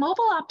 So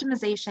mobile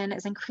optimization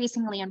is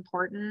increasingly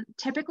important.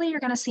 Typically, you're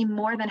going to see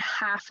more than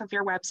half of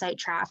your website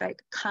traffic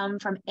come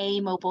from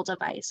a mobile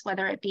device,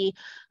 whether it be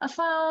a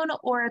phone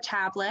or a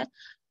tablet.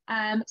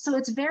 So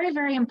it's very,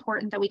 very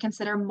important that we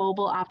consider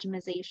mobile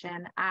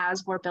optimization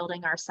as we're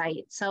building our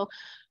site. So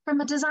from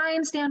a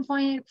design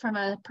standpoint, from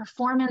a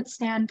performance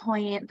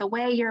standpoint, the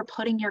way you're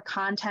putting your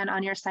content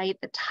on your site,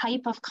 the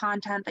type of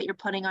content that you're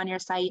putting on your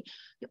site,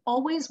 you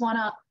always want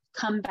to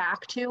come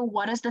back to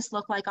what does this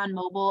look like on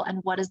mobile and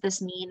what does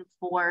this mean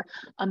for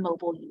a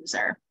mobile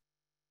user.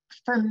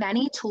 For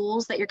many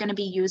tools that you're going to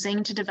be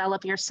using to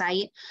develop your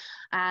site,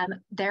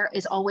 there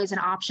is always an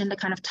option to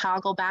kind of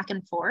toggle back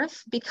and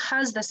forth.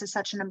 Because this is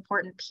such an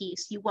important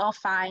piece, you will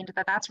find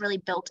that that's really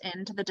built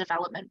into the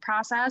development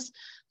process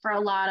for a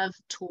lot of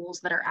tools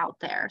that are out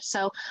there.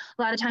 So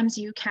a lot of times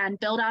you can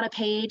build out a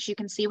page, you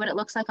can see what it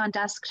looks like on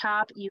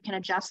desktop, you can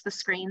adjust the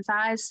screen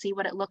size, see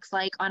what it looks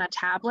like on a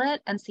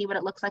tablet, and see what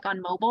it looks like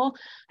on mobile,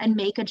 and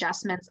make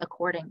adjustments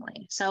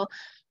accordingly. So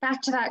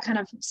back to that kind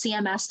of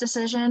CMS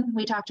decision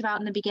we talked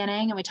about in the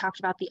beginning, and we talked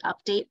about the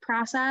update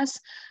process,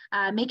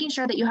 making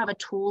sure that you have a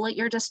tool at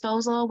your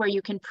disposal where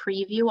you can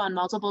preview on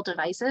multiple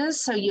devices,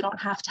 so you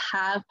don't have to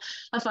have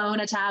a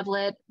phone, a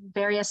tablet,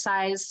 various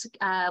size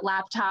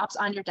laptops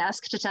on your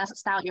desk to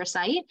test out your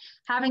site.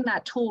 Having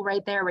that tool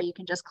right there where you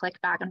can just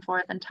click back and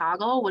forth and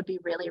toggle would be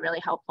really, really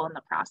helpful in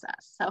the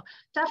process. So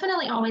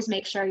definitely always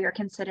make sure you're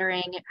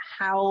considering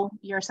how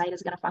your site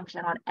is going to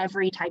function on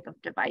every type of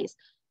device,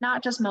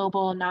 not just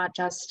mobile, not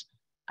just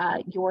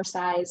your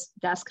size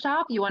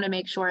desktop. You want to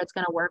make sure it's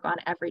going to work on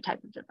every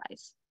type of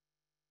device.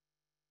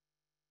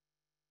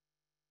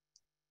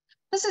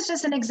 This is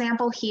just an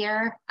example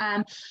here.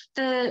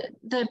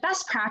 The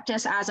best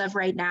practice as of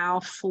right now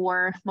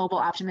for mobile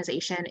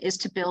optimization is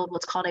to build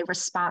what's called a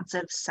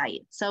responsive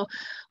site. So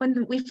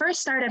when we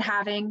first started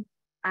having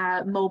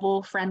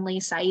mobile friendly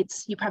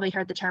sites, you probably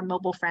heard the term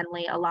mobile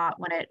friendly a lot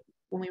when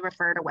we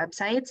refer to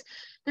websites.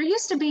 There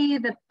used to be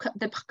the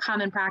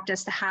common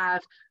practice to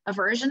have a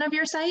version of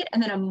your site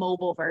and then a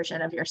mobile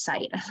version of your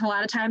site. A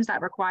lot of times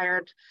that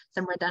required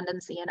some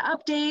redundancy in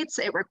updates.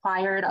 It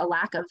required a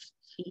lack of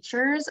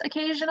features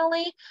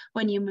occasionally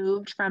when you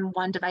moved from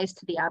one device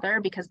to the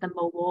other because the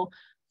mobile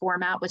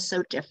format was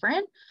so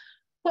different.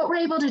 What we're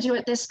able to do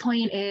at this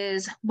point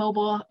is a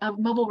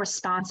mobile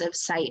responsive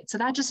site. So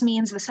that just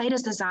means the site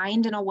is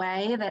designed in a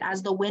way that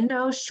as the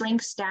window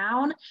shrinks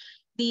down,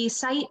 the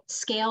site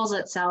scales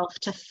itself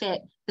to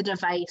fit the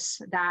device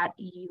that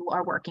you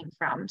are working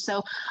from.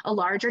 So a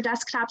larger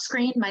desktop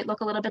screen might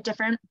look a little bit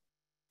different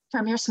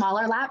from your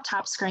smaller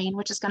laptop screen,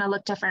 which is going to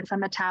look different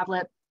from a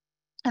tablet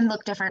and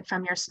look different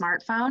from your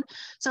smartphone.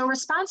 So a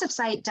responsive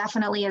site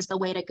definitely is the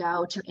way to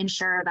go to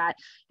ensure that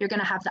you're going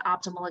to have the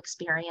optimal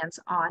experience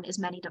on as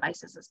many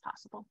devices as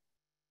possible.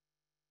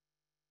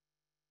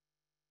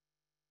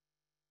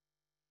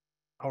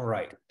 All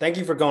right. Thank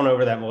you for going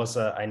over that,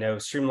 Melissa. I know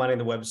streamlining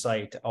the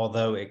website,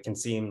 although it can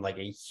seem like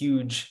a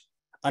huge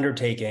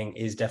undertaking,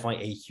 is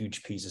definitely a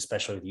huge piece,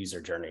 especially with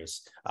user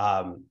journeys.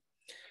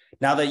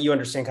 Now that you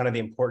understand kind of the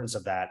importance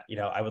of that,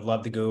 I would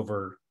love to go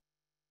over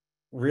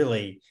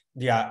really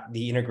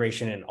the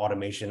integration and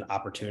automation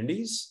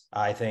opportunities.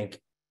 I think,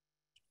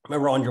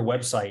 remember on your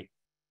website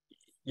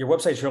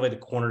is really the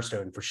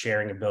cornerstone for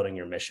sharing and building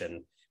your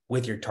mission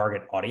with your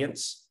target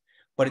audience.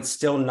 But it's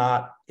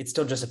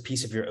still just a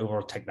piece of your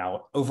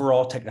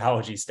overall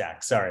technology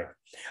stack. Sorry.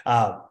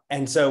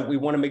 And so we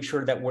want to make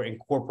sure that we're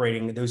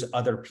incorporating those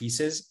other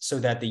pieces so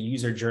that the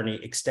user journey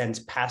extends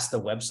past the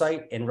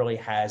website and really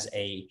has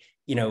a,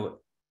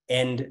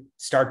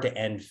 start to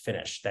end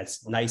finish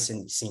that's nice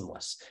and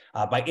seamless.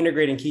 By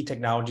integrating key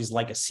technologies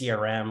like a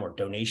CRM or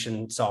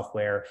donation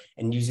software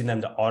and using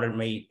them to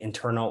automate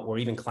internal or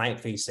even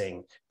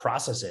client-facing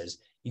processes,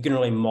 you can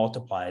really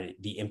multiply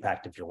the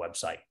impact of your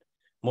website.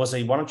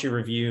 Melissa, why don't you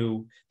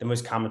review the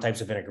most common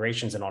types of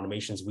integrations and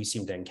automations we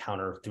seem to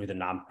encounter through the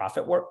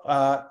nonprofit work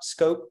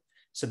scope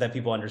so that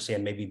people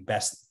understand maybe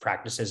best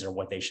practices or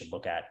what they should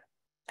look at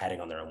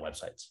adding on their own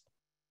websites?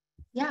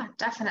 Yeah,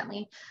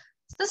 definitely.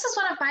 This is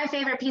one of my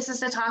favorite pieces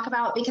to talk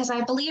about because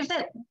I believe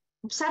that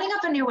setting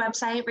up a new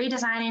website,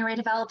 redesigning,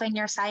 redeveloping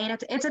your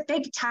site, it's a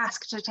big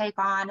task to take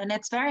on, and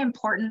it's very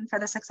important for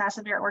the success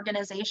of your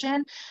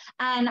organization.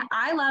 And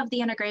I love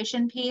the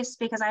integration piece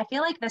because I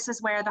feel like this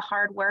is where the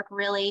hard work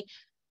really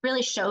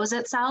shows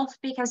itself,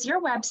 because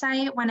your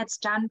website, when it's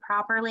done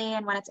properly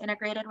and when it's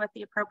integrated with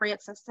the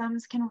appropriate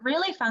systems, can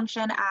really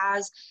function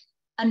as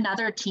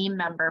another team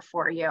member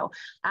for you.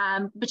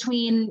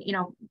 Between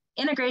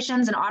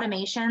integrations and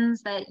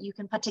automations that you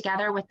can put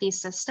together with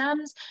these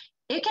systems,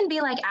 it can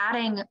be like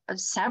adding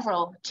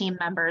several team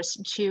members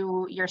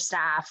to your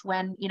staff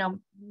when,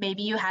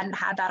 maybe you hadn't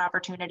had that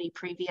opportunity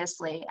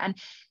previously. And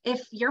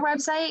if your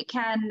website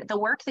the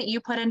work that you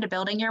put into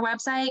building your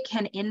website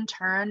can in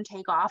turn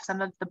take off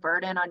some of the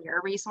burden on your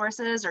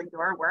resources or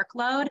your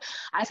workload,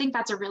 I think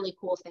that's a really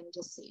cool thing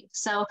to see.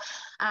 So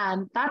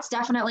that's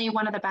definitely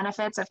one of the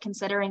benefits of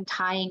considering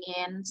tying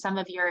in some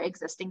of your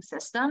existing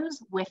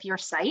systems with your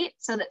site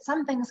so that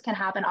some things can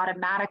happen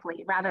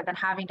automatically rather than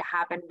having to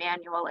happen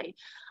manually,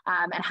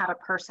 and have a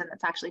person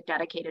that's actually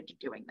dedicated to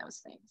doing those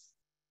things.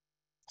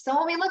 So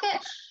when we look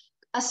at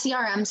a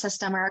CRM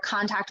system or a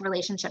contact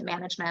relationship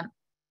management,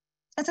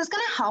 this is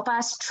going to help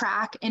us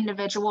track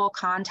individual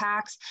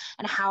contacts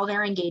and how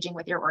they're engaging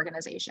with your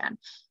organization.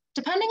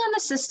 Depending on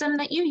the system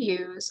that you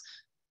use,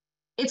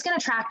 it's going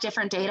to track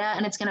different data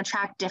and it's going to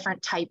track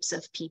different types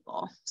of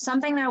people.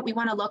 Something that we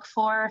want to look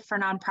for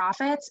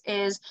nonprofits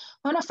is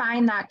we want to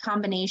find that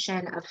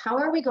combination of how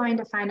are we going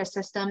to find a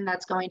system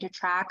that's going to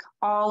track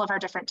all of our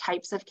different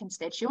types of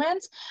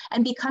constituents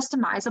and be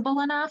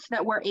customizable enough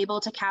that we're able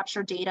to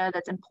capture data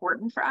that's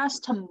important for us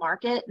to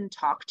market and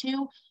talk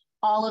to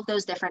all of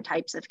those different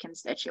types of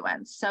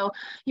constituents. So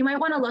you might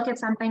want to look at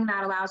something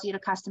that allows you to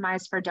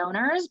customize for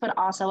donors, but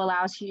also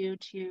allows you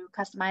to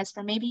customize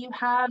for maybe you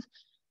have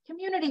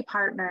community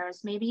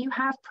partners, maybe you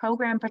have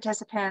program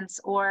participants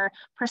or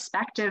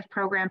prospective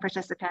program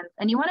participants,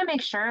 and you want to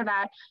make sure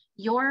that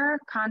your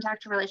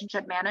contact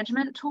relationship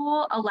management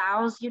tool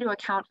allows you to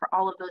account for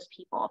all of those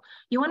people.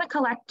 You want to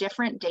collect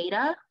different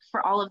data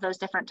for all of those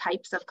different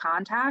types of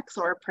contacts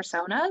or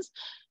personas.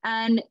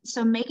 And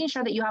so making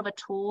sure that you have a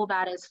tool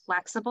that is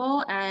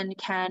flexible and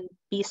can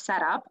be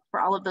set up for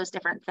all of those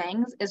different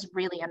things is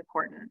really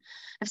important.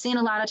 I've seen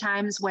a lot of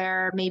times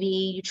where maybe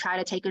you try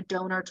to take a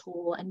donor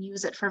tool and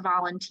use it for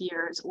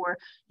volunteers or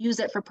use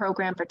it for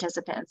program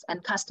participants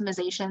and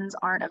customizations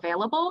aren't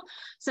available.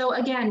 So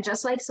again,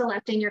 just like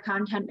selecting your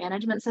content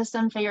management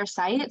system for your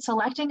site,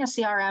 selecting a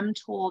CRM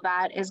tool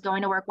that is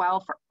going to work well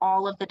for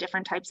all of the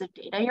different types of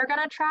data you're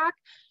going to track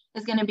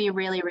is going to be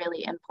really,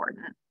 really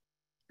important.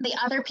 The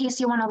other piece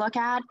you want to look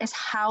at is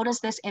how does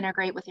this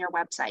integrate with your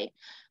website?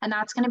 And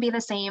that's going to be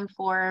the same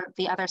for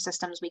the other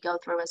systems we go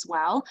through as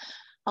well.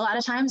 A lot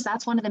of times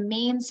that's one of the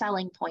main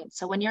selling points.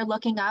 So when you're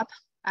looking up,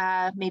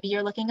 maybe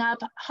you're looking up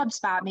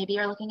HubSpot, maybe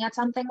you're looking at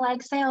something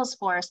like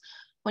Salesforce.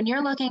 When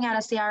you're looking at a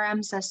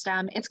CRM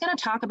system, it's going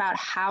to talk about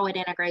how it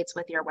integrates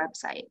with your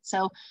website.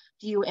 So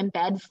do you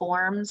embed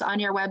forms on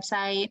your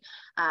website?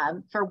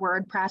 For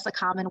WordPress, a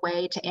common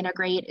way to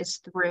integrate is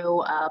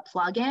through a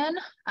plugin,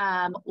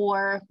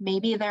 or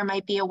maybe there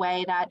might be a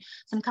way that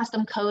some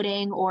custom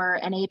coding or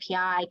an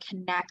API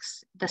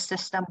connects the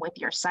system with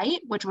your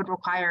site, which would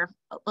require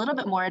a little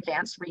bit more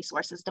advanced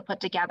resources to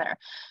put together.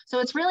 So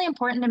it's really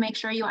important to make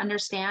sure you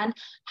understand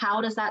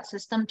how does that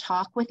system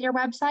talk with your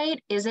website?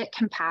 Is it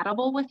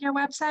compatible with your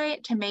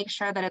website to make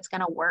sure that it's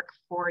going to work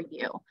for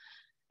you?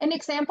 An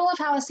example of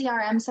how a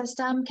CRM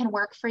system can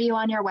work for you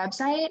on your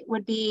website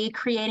would be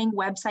creating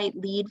website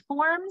lead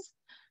forms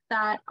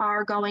that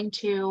are going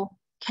to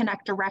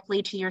connect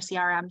directly to your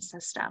CRM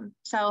system.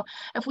 So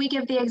if we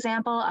give the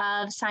example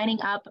of signing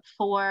up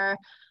for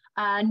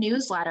a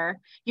newsletter,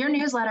 your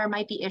newsletter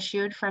might be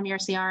issued from your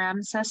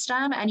CRM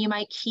system, and you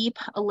might keep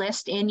a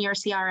list in your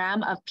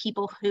CRM of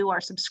people who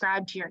are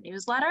subscribed to your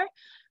newsletter.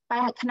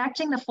 By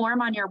connecting the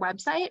form on your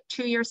website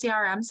to your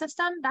CRM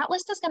system, that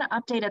list is going to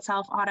update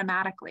itself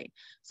automatically.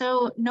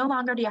 So no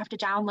longer do you have to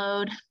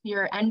download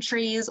your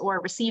entries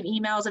or receive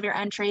emails of your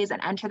entries and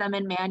enter them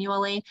in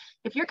manually.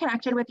 If you're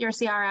connected with your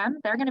CRM,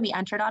 they're going to be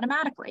entered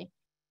automatically.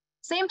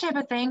 Same type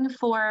of thing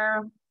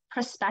for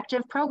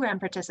prospective program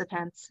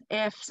participants.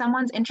 If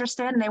someone's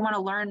interested and they want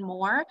to learn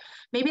more,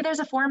 maybe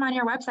there's a form on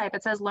your website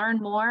that says learn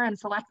more and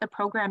select the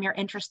program you're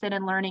interested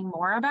in learning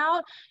more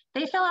about.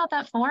 They fill out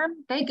that form,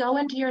 they go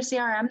into your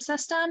CRM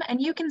system,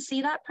 and you can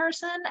see that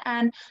person,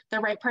 and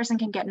the right person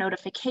can get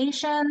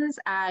notifications,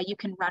 you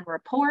can run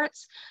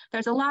reports.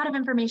 There's a lot of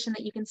information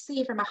that you can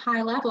see from a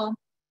high level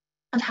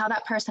of how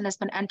that person has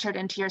been entered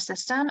into your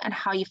system and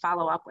how you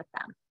follow up with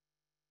them.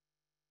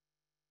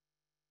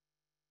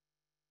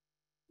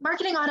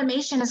 Marketing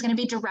automation is going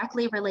to be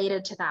directly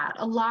related to that.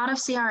 A lot of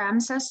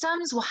CRM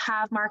systems will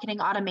have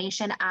marketing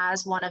automation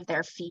as one of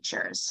their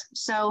features.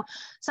 So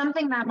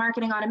something that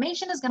marketing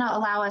automation is going to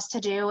allow us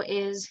to do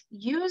is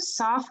use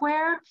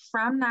software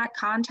from that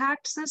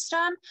contact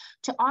system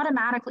to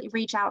automatically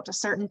reach out to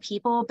certain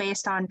people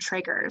based on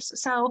triggers.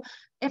 So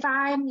if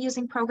I'm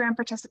using program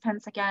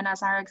participants again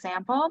as our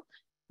example,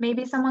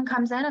 maybe someone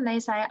comes in and they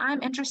say,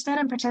 I'm interested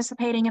in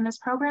participating in this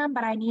program,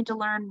 but I need to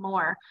learn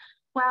more.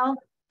 Well,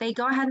 they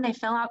go ahead and they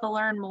fill out the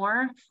learn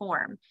more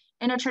form.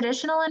 In a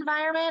traditional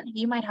environment,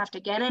 you might have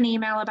to get an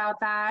email about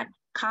that,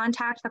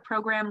 contact the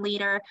program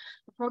leader.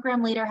 The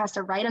program leader has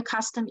to write a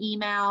custom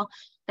email.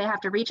 They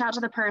have to reach out to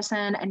the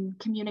person and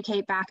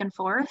communicate back and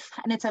forth.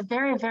 And it's a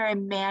very, very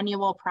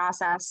manual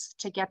process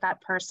to get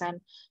that person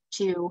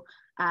to,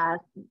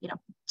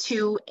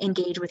 to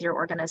engage with your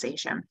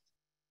organization.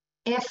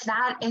 If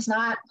that is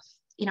not,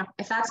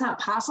 if that's not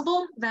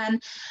possible, then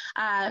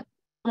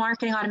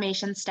marketing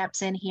automation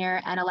steps in here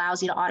and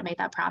allows you to automate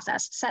that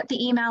process. Set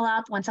the email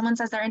up. When someone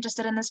says they're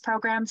interested in this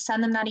program,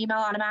 send them that email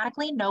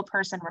automatically, no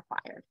person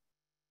required.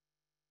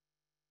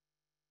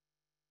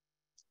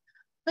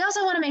 We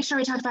also want to make sure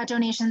we talk about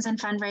donations and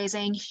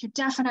fundraising. You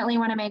definitely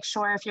want to make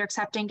sure if you're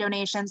accepting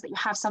donations that you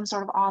have some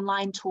sort of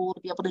online tool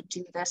to be able to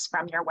do this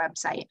from your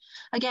website.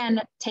 Again,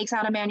 it takes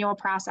out a manual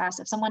process.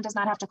 If someone does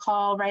not have to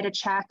call, write a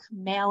check,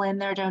 mail in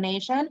their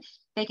donation,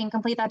 they can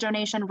complete that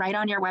donation right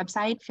on your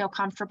website, feel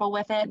comfortable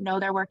with it, know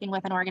they're working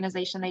with an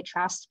organization they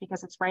trust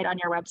because it's right on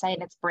your website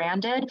and it's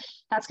branded.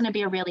 That's going to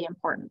be a really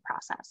important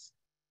process.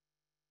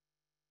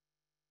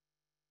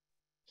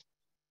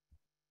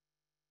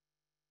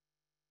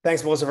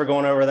 Thanks, Melissa, for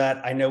going over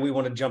that. I know we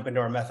want to jump into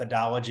our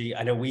methodology.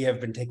 I know we have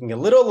been taking a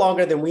little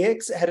longer than we had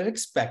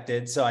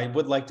expected, so I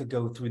would like to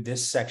go through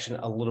this section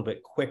a little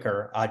bit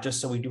quicker, just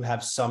so we do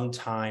have some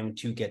time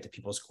to get to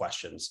people's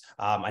questions.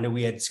 I know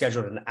we had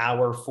scheduled an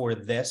hour for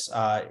this.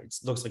 It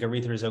looks like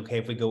Aretha is okay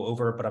if we go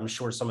over, but I'm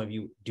sure some of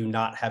you do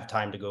not have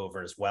time to go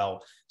over as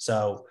well.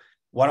 So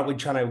why don't we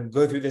try to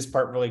go through this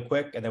part really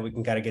quick, and then we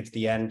can kind of get to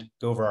the end,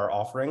 go over our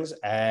offerings,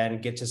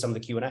 and get to some of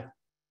the Q&A.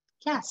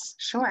 Yes,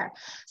 sure.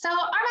 So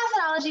our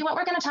methodology, what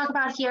we're going to talk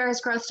about here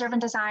is growth-driven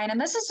design. And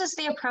this is just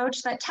the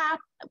approach that TAP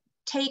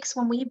takes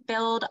when we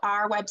build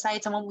our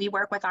websites and when we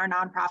work with our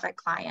nonprofit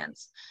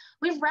clients.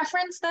 We've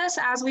referenced this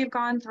as we've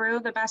gone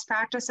through the best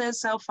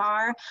practices so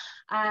far.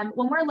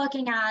 When we're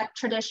looking at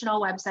traditional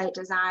website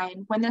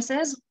design, when this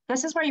is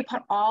where you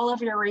put all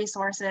of your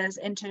resources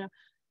into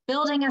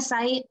building a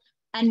site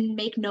and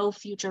make no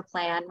future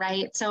plan,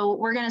 right? So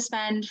we're going to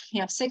spend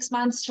 6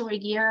 months to a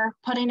year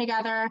putting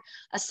together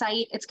a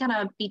site. It's going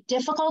to be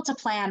difficult to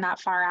plan that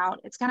far out.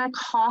 It's going to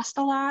cost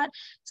a lot.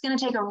 It's going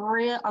to take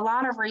a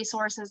lot of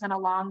resources and a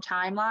long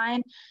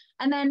timeline.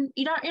 And then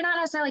you're not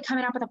necessarily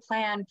coming up with a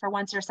plan for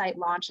once your site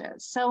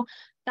launches. So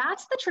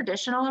that's the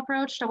traditional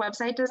approach to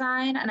website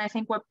design. And I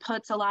think what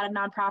puts a lot of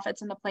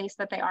nonprofits in the place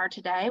that they are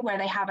today, where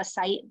they have a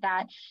site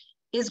that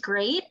is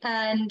great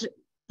and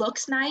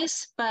looks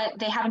nice, but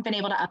they haven't been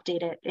able to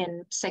update it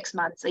in 6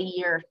 months, a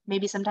year,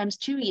 maybe sometimes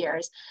 2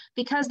 years,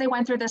 because they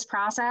went through this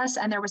process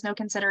and there was no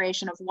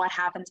consideration of what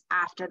happens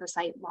after the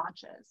site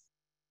launches.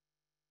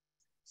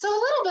 So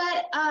a little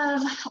bit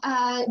of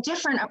a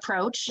different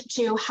approach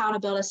to how to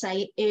build a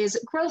site is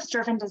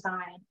growth-driven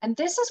design. And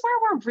this is where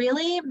we're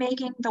really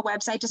making the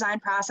website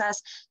design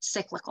process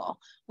cyclical.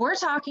 We're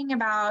talking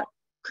about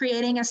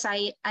creating a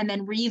site and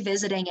then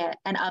revisiting it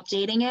and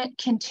updating it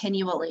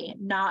continually,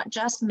 not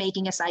just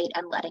making a site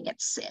and letting it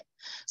sit.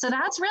 So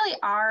that's really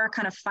our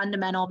kind of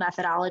fundamental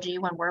methodology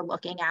when we're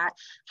looking at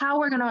how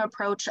we're going to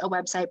approach a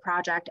website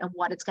project and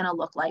what it's going to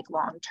look like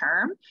long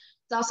term.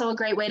 It's also a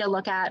great way to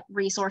look at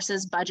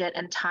resources, budget,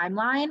 and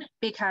timeline,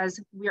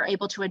 because we're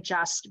able to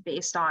adjust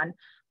based on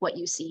what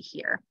you see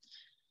here.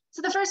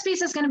 So the first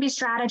piece is going to be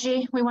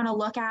strategy. We want to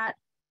look at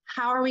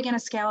how are we going to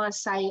scale a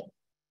site?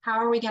 How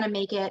are we going to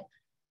make it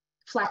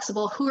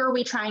flexible? Who are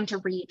we trying to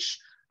reach?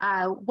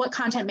 What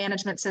content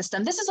management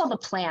system? This is all the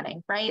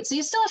planning, right? So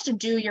you still have to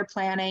do your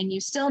planning. You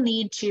still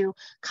need to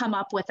come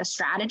up with a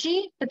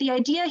strategy. But the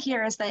idea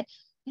here is that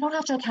you don't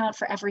have to account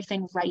for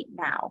everything right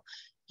now.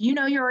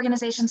 Your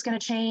organization's going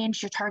to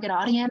change. Your target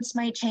audience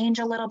might change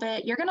a little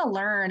bit. You're going to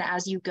learn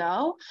as you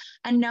go.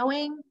 And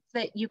knowing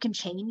that you can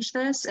change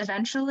this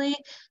eventually,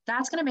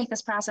 that's going to make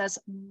this process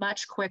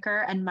much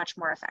quicker and much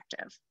more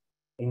effective.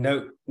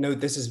 Note,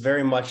 this is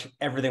very much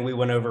everything we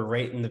went over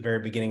right in the very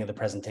beginning of the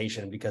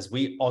presentation, because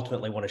we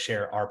ultimately want to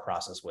share our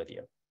process with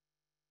you.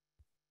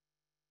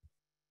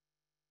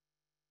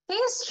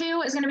 Phase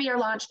 2 is going to be your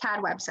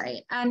Launchpad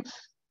website. And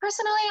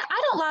personally,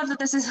 I don't love that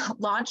this is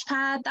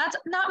Launchpad. That's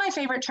not my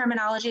favorite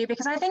terminology,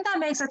 because I think that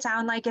makes it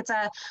sound like it's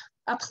a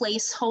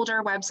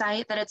placeholder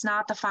website, that it's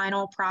not the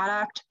final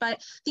product.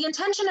 But the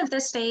intention of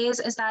this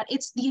phase is that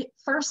it's the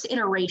first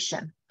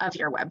iteration of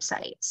your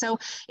website. So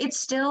it's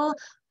still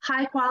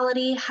high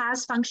quality,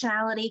 has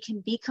functionality,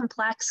 can be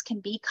complex, can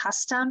be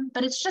custom,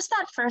 but it's just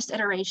that first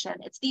iteration.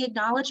 It's the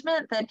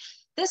acknowledgement that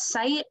this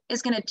site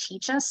is going to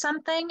teach us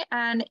something,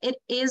 and it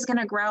is going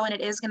to grow and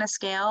it is going to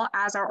scale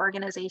as our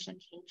organization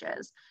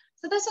changes.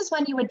 So this is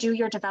when you would do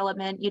your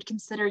development. You'd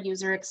consider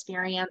user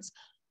experience,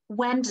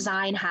 when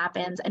design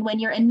happens, and when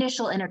your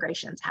initial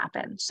integrations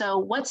happen. So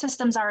what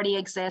systems already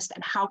exist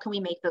and how can we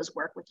make those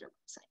work with your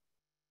website?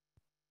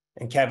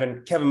 And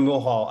Kevin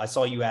Mulhall, I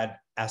saw you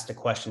asked a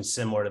question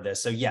similar to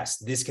this. So yes,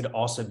 this could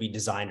also be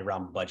designed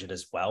around budget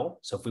as well.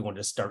 So if we want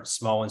to start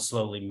small and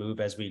slowly move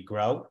as we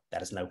grow,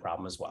 that is no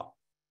problem as well.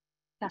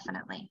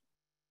 Definitely.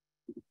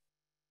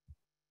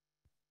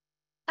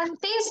 And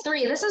phase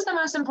 3, this is the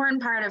most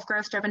important part of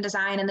growth-driven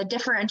design and the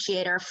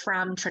differentiator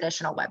from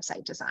traditional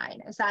website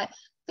design, is that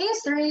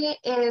phase 3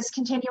 is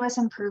continuous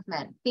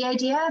improvement. The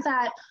idea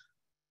that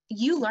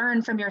you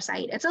learn from your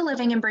site. It's a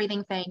living and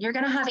breathing thing. You're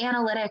going to have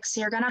analytics.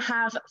 You're going to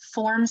have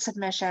form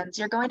submissions.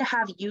 You're going to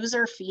have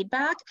user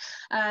feedback.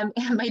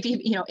 It might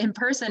be, in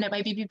person. It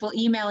might be people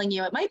emailing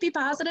you. It might be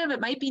positive.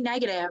 It might be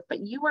negative.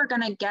 But you are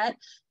going to get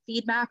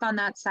feedback on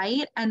that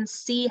site and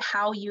see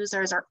how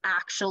users are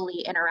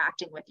actually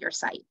interacting with your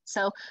site.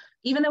 So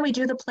even though we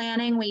do the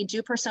planning, we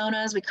do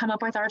personas, we come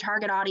up with our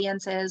target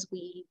audiences,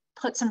 we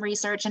put some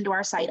research into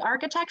our site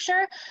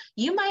architecture,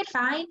 you might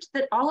find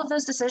that all of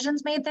those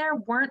decisions made there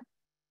weren't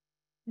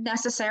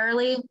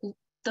necessarily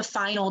the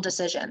final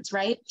decisions,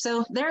 right?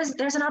 So there's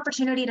an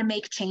opportunity to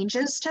make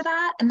changes to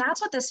that. And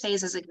that's what this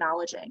phase is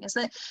acknowledging, is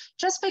that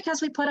just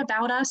because we put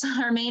About Us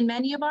on our main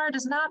menu bar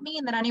does not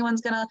mean that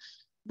anyone's going to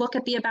look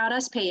at the About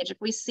Us page. If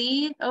we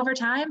see over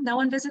time no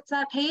one visits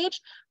that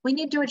page, we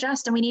need to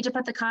adjust and we need to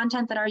put the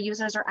content that our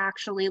users are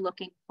actually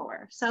looking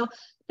for. So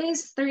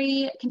phase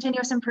 3,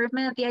 continuous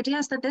improvement, the idea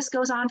is that this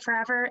goes on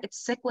forever.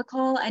 It's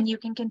cyclical and you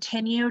can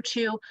continue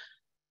to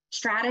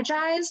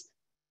strategize,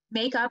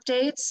 make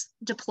updates,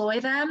 deploy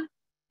them,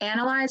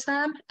 analyze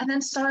them, and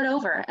then start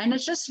over. And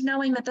it's just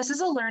knowing that this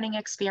is a learning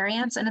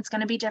experience and it's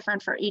going to be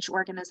different for each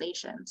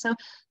organization. So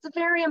it's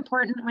very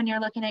important when you're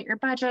looking at your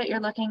budget, you're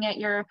looking at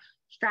your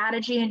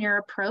strategy and your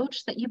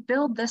approach, that you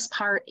build this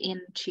part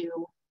into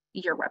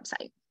your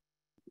website.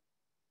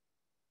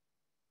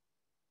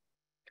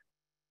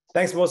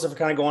 Thanks, Melissa, for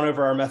kind of going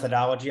over our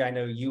methodology. I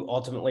know you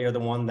ultimately are the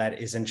one that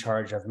is in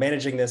charge of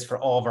managing this for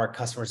all of our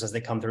customers as they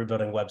come through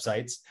building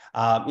websites.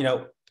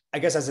 I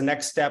guess as a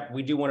next step,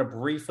 we do want to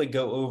briefly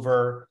go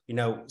over,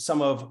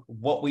 some of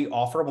what we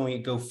offer when we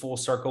go full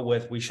circle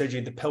with, we showed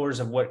you the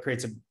pillars of what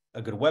creates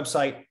a good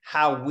website,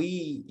 how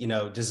we,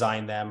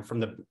 design them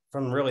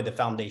from really the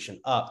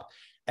foundation up.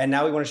 And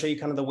now we want to show you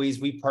kind of the ways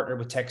we partner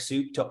with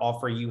TechSoup to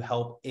offer you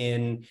help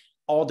in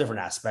all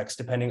different aspects,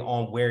 depending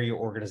on where your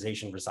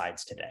organization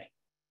resides today.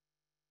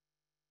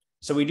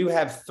 So we do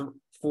have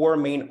four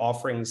main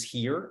offerings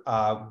here.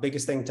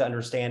 Biggest thing to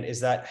understand is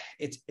that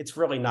it's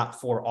really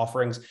not four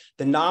offerings.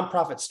 The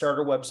nonprofit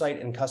starter website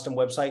and custom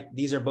website,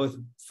 these are both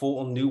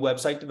full new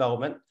website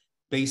development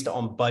based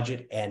on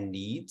budget and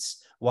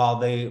needs, while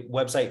the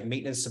website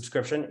maintenance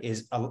subscription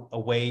is a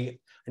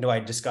way. I know I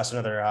discussed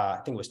another,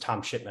 I think it was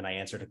Tom Shipman I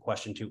answered a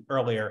question to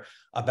earlier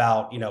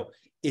about, about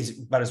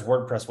his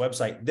WordPress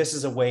website. This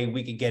is a way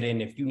we could get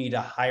in if you need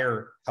to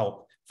hire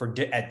help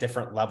at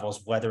different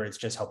levels, whether it's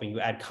just helping you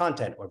add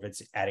content or if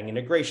it's adding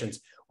integrations.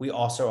 We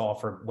also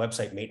offer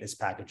website maintenance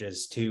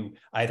packages to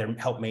either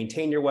help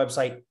maintain your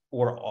website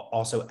or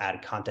also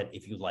add content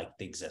if you like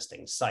the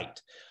existing site.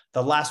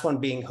 The last one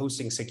being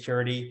hosting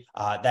security.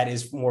 That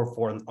is more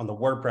for on the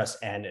WordPress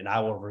end, and I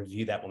will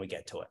review that when we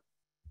get to it.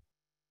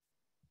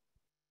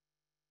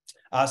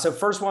 So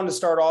first one to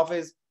start off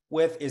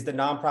with is the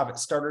nonprofit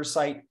starter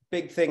site.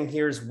 Big thing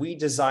here is we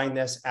designed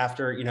this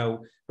after,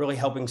 really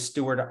helping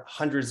steward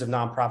hundreds of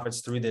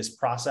nonprofits through this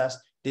process.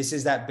 This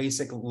is that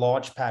basic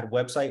launchpad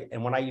website.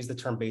 And when I use the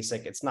term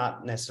basic, it's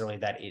not necessarily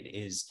that it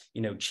is,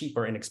 cheap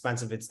or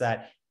inexpensive. It's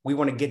that we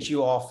want to get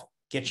you off,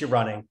 get you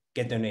running,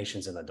 get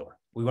donations in the door.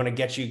 We want to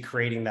get you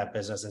creating that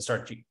business and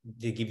start to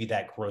give you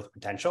that growth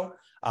potential.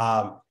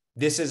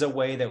 This is a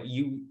way that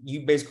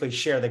you basically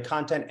share the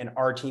content, and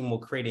our team will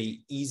create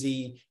an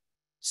easy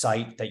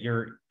site that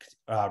your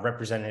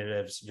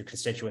representatives, your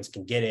constituents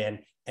can get in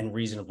and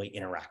reasonably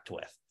interact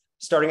with.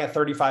 Starting at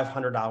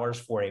 $3,500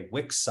 for a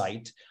Wix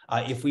site.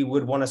 If we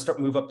would want to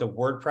move up to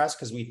WordPress,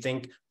 because we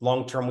think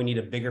long-term we need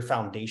a bigger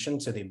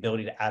foundation, so the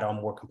ability to add on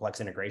more complex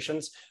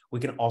integrations, we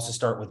can also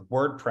start with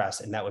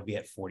WordPress, and that would be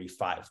at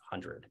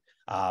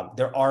 $4,500.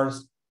 There are a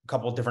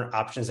couple of different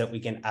options that we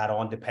can add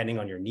on depending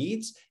on your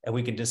needs, and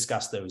we can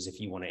discuss those if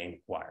you want to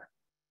inquire.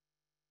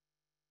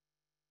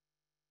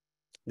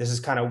 This is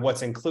kind of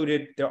what's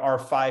included. There are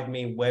 5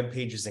 main web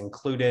pages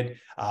included.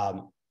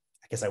 I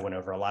guess I went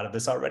over a lot of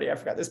this already. I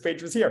forgot this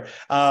page was here.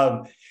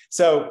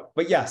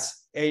 But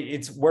yes,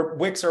 it's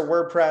Wix or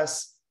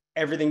WordPress.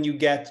 Everything you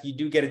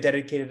do get a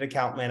dedicated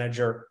account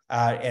manager.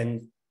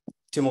 And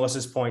to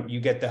Melissa's point,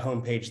 you get the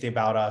homepage, the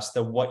About Us,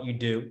 the what you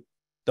do,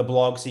 the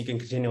blog, so you can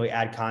continually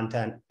add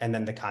content, and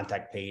then the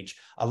contact page.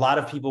 A lot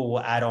of people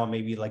will add on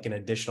maybe like an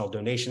additional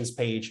donations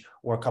page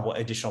or a couple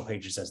additional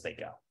pages as they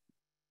go.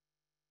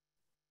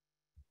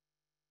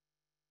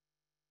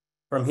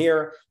 From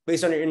here,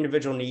 based on your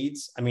individual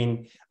needs,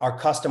 our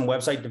custom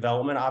website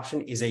development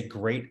option is a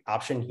great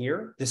option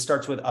here. This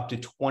starts with up to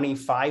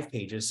 25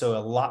 pages, so a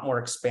lot more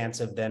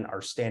expansive than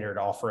our standard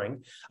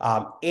offering.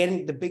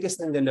 And the biggest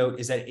thing to note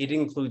is that it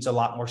includes a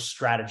lot more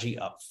strategy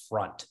up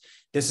front.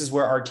 This is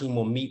where our team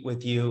will meet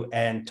with you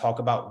and talk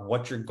about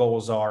what your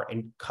goals are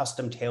and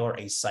custom tailor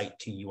a site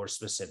to your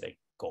specific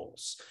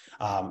goals.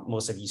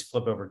 Melissa, if you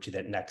flip over to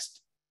that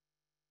next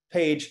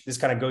page, this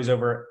kind of goes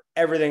over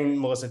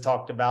everything Melissa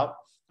talked about.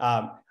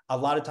 A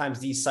lot of times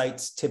these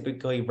sites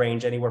typically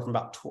range anywhere from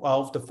about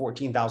 $12,000 to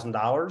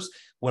 $14,000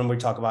 when we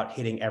talk about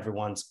hitting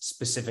everyone's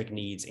specific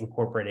needs,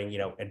 incorporating,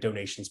 a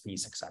donations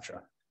piece, et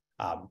cetera.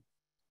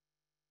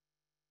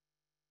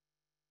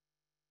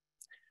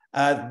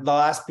 The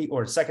last piece,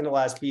 or second to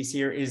last piece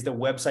here, is the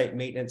website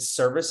maintenance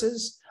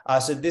services.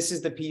 So this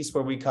is the piece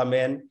where we come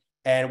in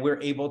and we're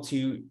able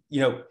to,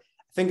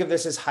 think of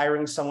this as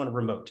hiring someone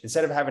remote.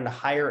 Instead of having to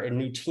hire a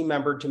new team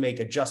member to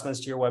make adjustments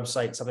to your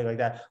website, something like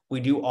that,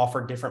 we do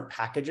offer different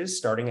packages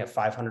starting at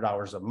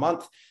 $500 a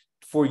month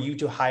for you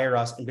to hire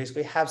us and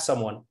basically have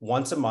someone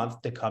once a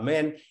month to come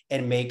in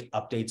and make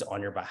updates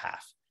on your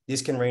behalf.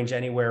 This can range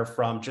anywhere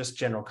from just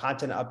general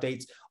content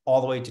updates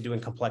all the way to doing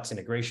complex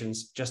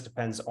integrations. Just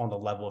depends on the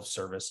level of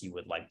service you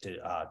would like to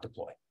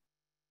deploy.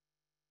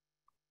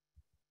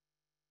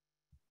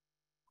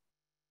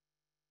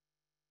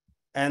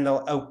 And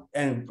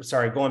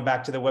going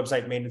back to the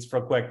website maintenance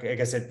real quick, like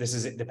I said, this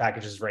is it, the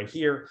packages right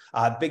here.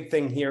 Big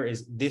thing here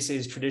is this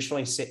is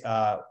traditionally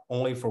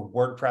only for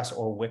WordPress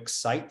or Wix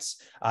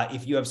sites.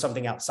 If you have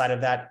something outside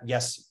of that,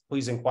 yes,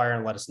 please inquire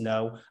and let us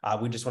know.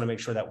 We just want to make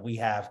sure that we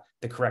have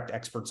the correct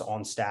experts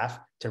on staff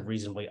to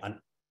reasonably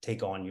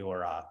take on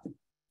your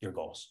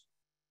goals.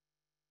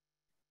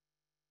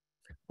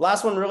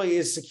 Last one really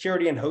is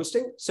security and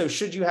hosting. So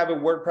should you have a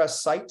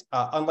WordPress site,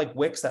 unlike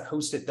Wix that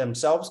host it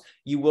themselves,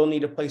 you will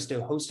need a place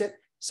to host it.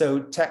 So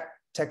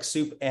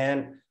TechSoup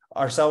and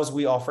ourselves,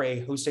 we offer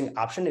a hosting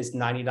option. It's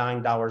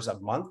 $99 a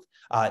month.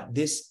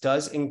 This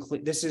does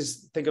include,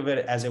 think of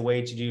it as a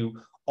way to do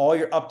all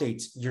your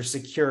updates, your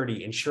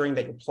security, ensuring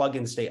that your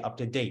plugins stay up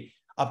to date,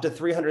 up to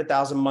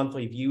 300,000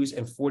 monthly views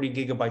and 40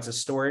 gigabytes of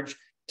storage,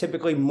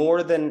 typically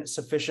more than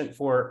sufficient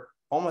for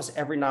almost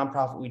every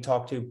nonprofit we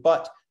talk to,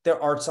 but there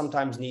are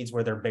sometimes needs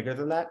where they're bigger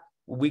than that.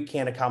 We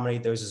can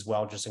accommodate those as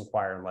well. Just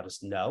inquire and let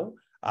us know.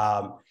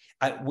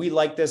 We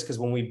like this because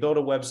when we build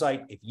a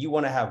website, if you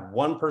want to have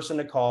one person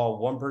to call,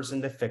 one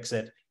person to fix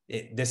it,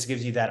 this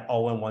gives you that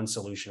all-in-one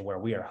solution where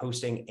we are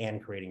hosting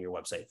and creating your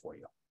website for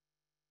you.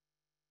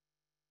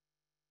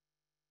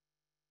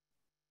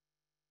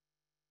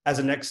 As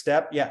a next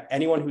step, yeah,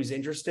 anyone who's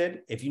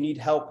interested, if you need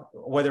help,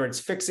 whether it's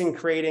fixing,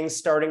 creating,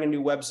 starting a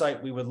new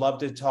website, we would love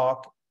to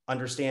talk,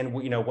 understand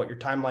what your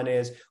timeline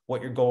is,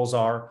 what your goals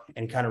are,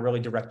 and kind of really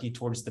direct you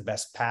towards the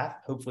best path.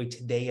 Hopefully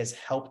today has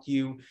helped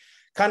you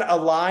kind of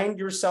align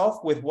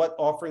yourself with what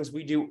offerings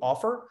we do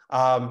offer.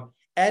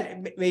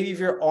 And maybe if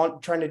you're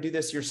trying to do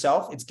this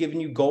yourself, it's giving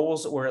you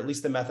goals or at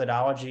least the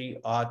methodology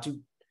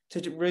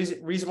to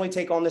reasonably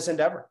take on this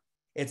endeavor.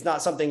 It's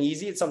not something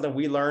easy. It's something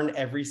we learn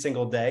every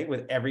single day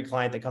with every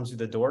client that comes through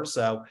the door.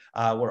 So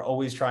we're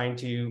always trying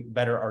to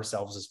better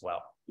ourselves as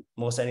well.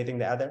 Melissa, anything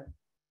to add there?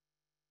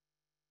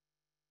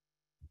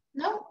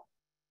 No.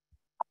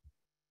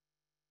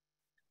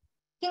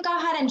 You can go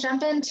ahead and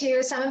jump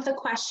into some of the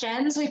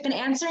questions. We've been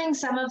answering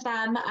some of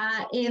them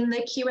in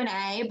the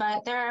Q&A,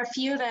 but there are a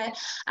few that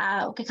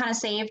we could kind of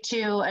save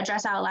to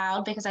address out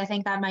loud because I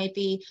think that might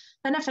be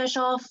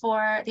beneficial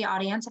for the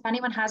audience. If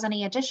anyone has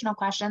any additional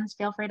questions,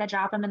 feel free to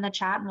drop them in the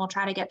chat and we'll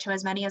try to get to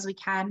as many as we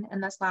can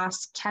in this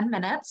last 10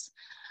 minutes.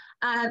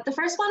 The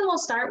first one we'll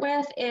start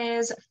with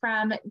is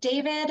from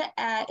David.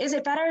 Is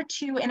it better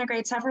to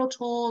integrate several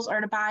tools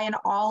or to buy an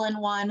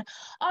all-in-one,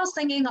 all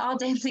singing, all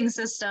dancing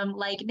system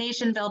like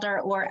Nation Builder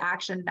or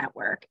Action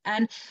Network?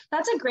 And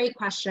that's a great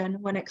question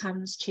when it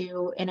comes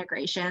to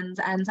integrations,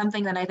 and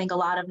something that I think a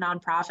lot of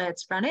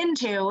nonprofits run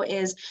into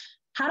is,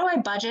 how do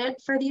I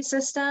budget for these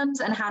systems?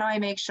 And how do I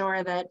make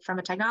sure that from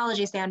a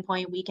technology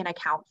standpoint, we can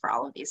account for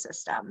all of these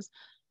systems?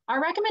 Our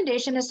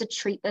recommendation is to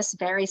treat this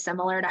very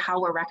similar to how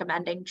we're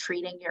recommending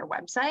treating your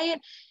website,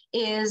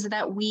 is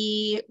that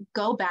we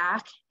go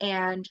back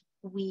and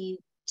we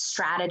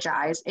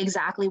strategize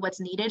exactly what's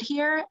needed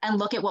here and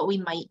look at what we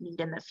might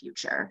need in the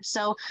future.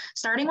 So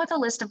starting with a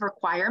list of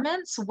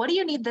requirements, what do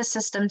you need this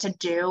system to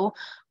do?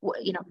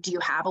 Do you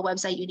have a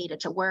website you need it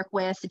to work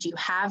with? Do you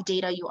have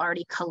data you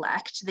already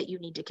collect that you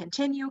need to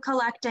continue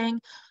collecting?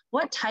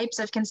 What types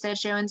of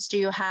constituents do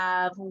you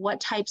have? What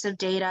types of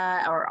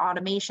data or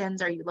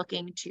automations are you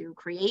looking to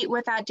create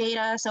with that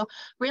data? So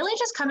really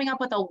just coming up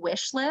with a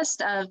wish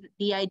list of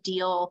the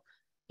ideal,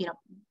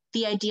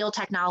 the ideal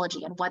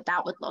technology and what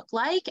that would look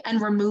like, and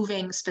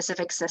removing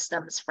specific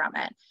systems from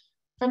it.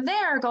 From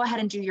there, go ahead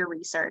and do your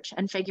research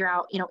and figure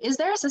out, is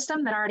there a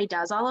system that already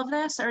does all of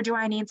this, or do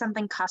I need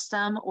something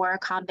custom or a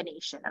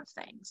combination of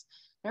things?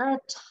 There are a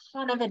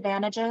ton of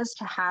advantages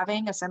to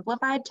having a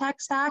simplified tech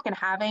stack and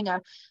having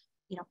a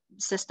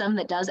system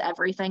that does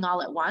everything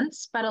all at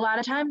once, but a lot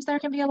of times there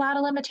can be a lot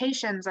of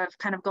limitations of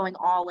kind of going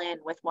all in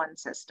with one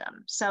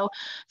system. So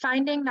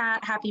finding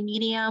that happy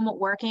medium,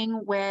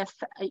 working with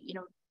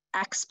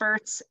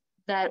experts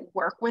that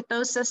work with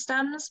those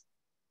systems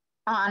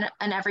on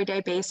an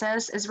everyday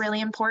basis is really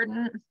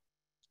important.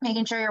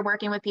 Making sure you're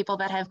working with people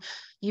that have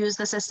used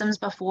the systems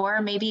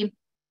before, maybe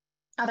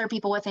other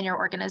people within your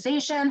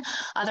organization,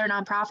 other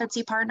nonprofits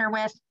you partner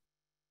with.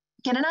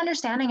 Get an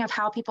understanding of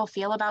how people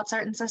feel about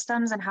certain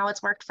systems and how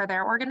it's worked for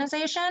their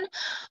organization.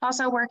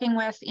 Also working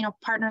with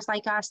partners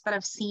like us that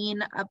have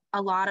seen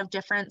a lot of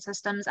different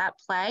systems at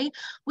play.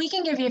 We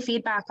can give you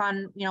feedback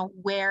on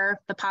where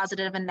the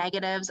positive and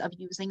negatives of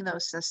using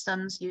those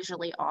systems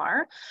usually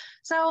are.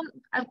 So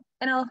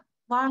in a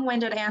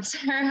long-winded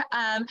answer,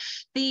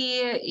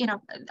 the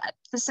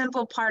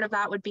simple part of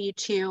that would be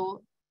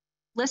to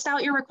list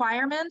out your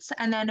requirements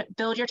and then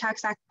build your tech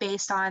stack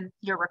based on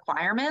your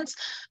requirements.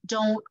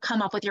 Don't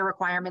come up with your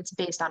requirements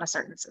based on a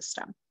certain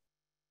system.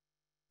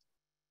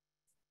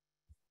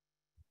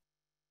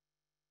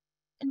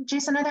 And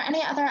Jason, are there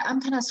any other, I'm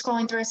kind of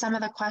scrolling through some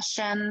of the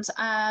questions.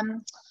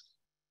 I'm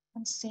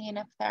seeing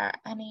if there are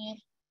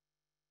any.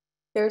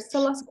 There's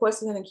still lots of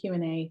questions in the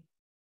Q&A.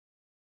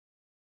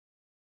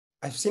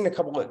 I've seen a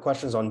couple of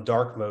questions on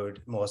dark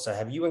mode, Melissa.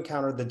 Have you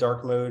encountered the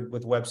dark mode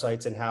with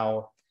websites and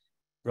how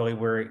really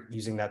we're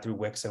using that through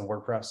Wix and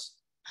WordPress?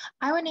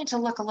 I would need to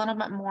look a little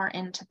bit more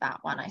into that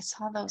one. I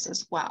saw those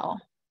as well.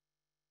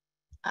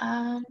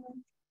 Let's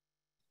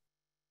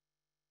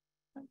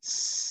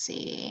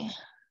see.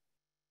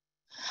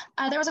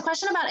 There was a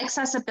question about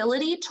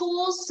accessibility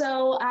tools.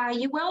 So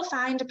you will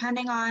find,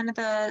 depending on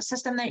the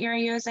system that you're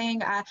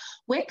using,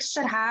 Wix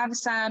should have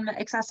some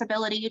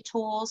accessibility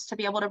tools to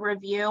be able to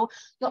review.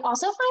 You'll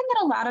also find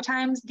that a lot of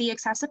times the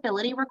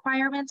accessibility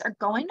requirements are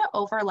going to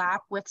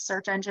overlap with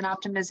search engine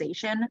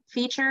optimization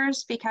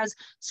features, because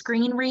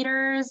screen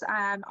readers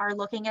are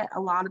looking at a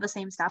lot of the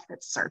same stuff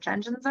that search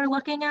engines are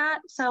looking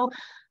at. So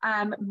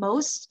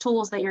most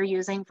tools that you're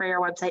using for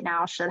your website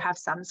now should have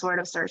some sort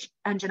of search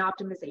engine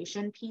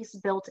optimization piece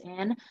built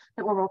in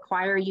that will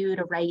require you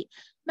to write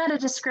meta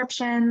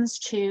descriptions,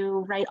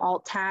 to write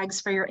alt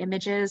tags for your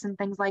images and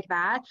things like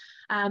that.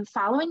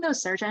 Following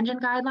those search engine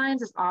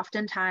guidelines is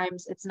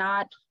oftentimes, it's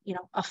not, you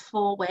know, a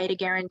full way to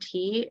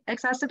guarantee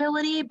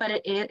accessibility,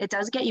 but it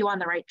does get you on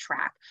the right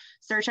track.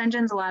 Search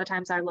engines a lot of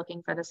times are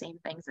looking for the same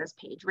things as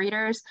page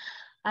readers.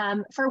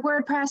 For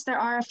WordPress, there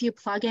are a few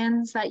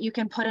plugins that you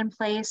can put in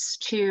place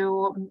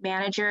to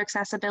manage your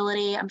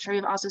accessibility. I'm sure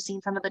you've also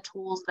seen some of the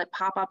tools that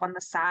pop up on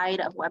the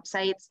side of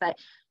websites that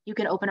you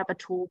can open up a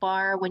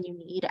toolbar when you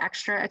need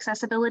extra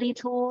accessibility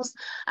tools.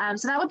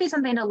 So that would be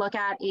something to look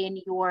at in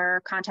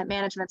your content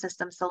management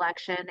system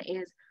selection,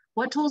 is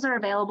what tools are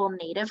available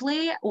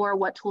natively, or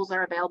what tools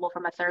are available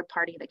from a third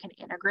party that can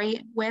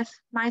integrate with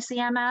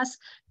MyCMS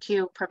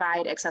to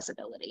provide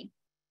accessibility.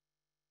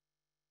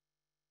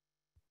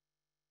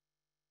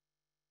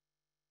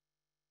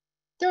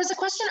 There was a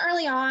question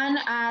early on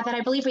that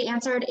I believe we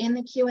answered in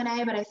the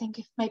Q&A, but I think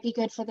it might be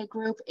good for the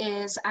group,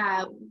 is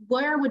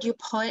where would you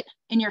put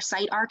in your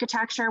site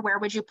architecture, where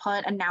would you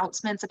put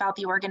announcements about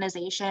the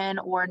organization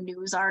or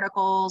news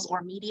articles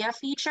or media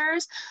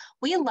features?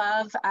 We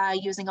love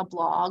using a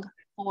blog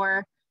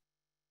for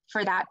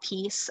that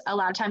piece. A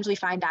lot of times we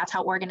find that's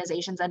how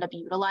organizations end up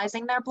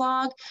utilizing their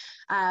blog.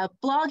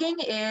 Blogging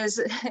is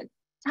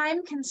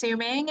time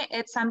consuming.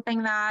 It's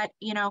something that,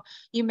 you know,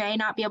 you may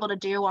not be able to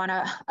do on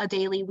a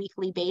daily,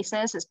 weekly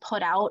basis, is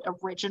put out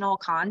original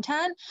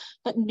content,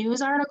 but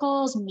news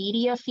articles,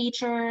 media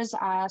features,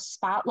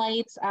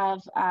 spotlights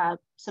of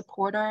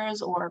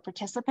supporters or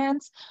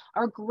participants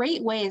are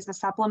great ways to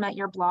supplement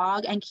your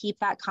blog and keep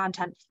that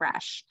content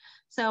fresh.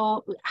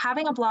 So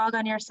having a blog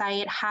on your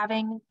site,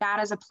 having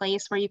that as a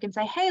place where you can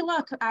say, hey,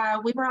 look,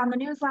 we were on the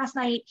news last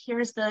night.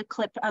 Here's the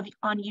clip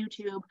on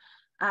YouTube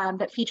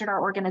that featured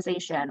our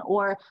organization,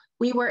 or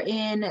we were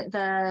in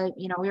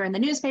the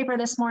newspaper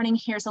this morning.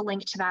 Here's a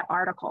link to that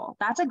article.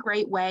 That's a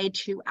great way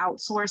to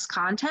outsource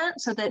content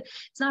so that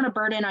it's not a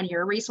burden on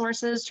your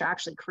resources to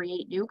actually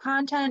create new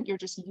content. You're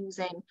just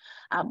using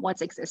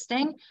what's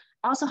existing.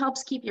 Also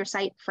helps keep your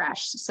site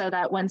fresh, so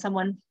that when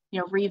someone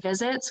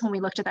revisits, when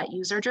we looked at that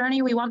user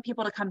journey, we want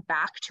people to come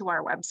back to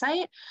our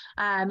website,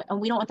 and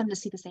we don't want them to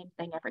see the same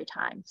thing every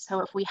time.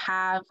 So if we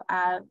have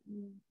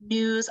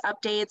news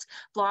updates,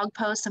 blog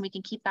posts, and we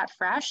can keep that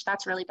fresh,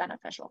 that's really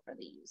beneficial for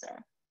the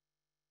user.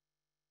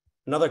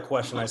 Another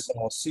question I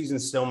saw, Susan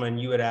Stillman,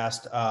 you had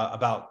asked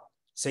about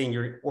saying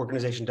your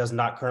organization does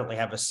not currently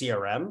have a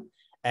CRM.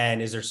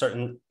 And is there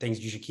certain things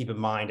you should keep in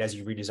mind as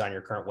you redesign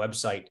your current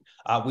website?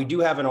 We do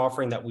have an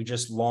offering that we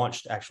just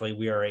launched. Actually,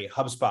 we are a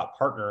HubSpot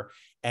partner,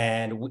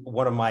 and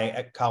one of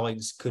my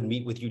colleagues could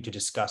meet with you to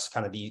discuss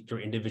kind of your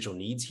individual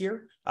needs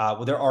here.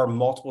 There are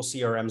multiple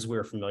CRMs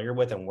we're familiar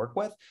with and work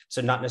with,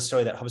 so not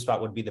necessarily that HubSpot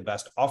would be the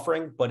best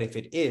offering, but if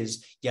it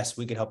is, yes,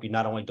 we can help you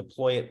not only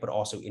deploy it, but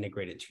also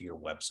integrate it to your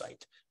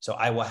website. So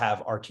I will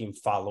have our team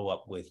follow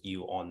up with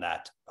you on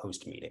that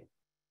post meeting.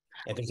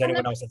 If there's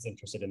anyone else that's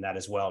interested in that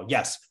as well.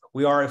 Yes,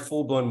 we are a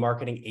full-blown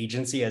marketing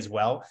agency as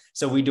well.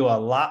 So we do a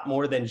lot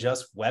more than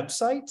just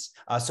websites.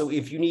 So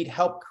if you need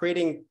help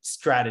creating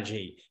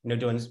strategy,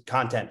 doing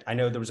content, I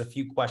know there was a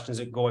few questions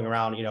going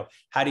around,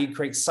 how do you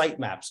create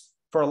sitemaps?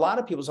 For a lot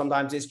of people,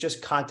 sometimes it's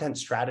just content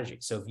strategy.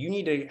 So if you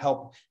need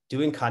help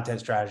doing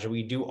content strategy,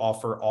 we do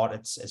offer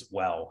audits as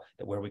well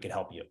where we can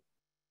help you.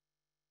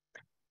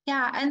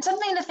 Yeah, and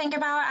something to think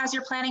about as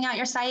you're planning out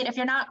your site, if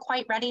you're not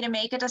quite ready to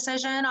make a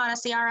decision on a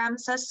CRM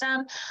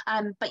system,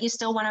 but you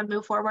still want to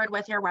move forward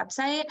with your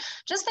website,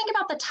 just think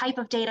about the type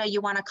of data you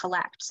want to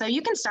collect. So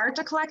you can start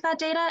to collect that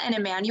data in a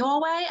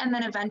manual way and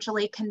then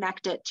eventually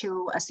connect it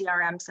to a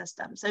CRM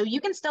system. So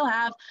you can still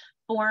have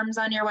forms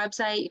on your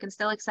website, you can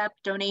still accept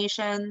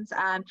donations,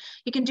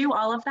 you can do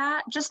all of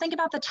that. Just think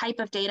about the type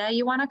of data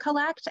you want to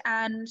collect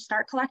and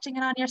start collecting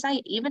it on your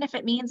site, even if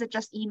it means it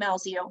just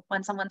emails you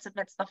when someone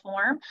submits the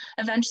form.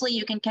 Eventually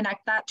you can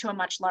connect that to a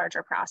much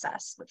larger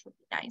process, which would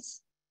be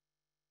nice.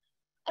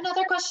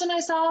 Another question I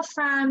saw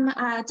from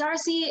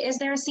Darcy, is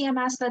there a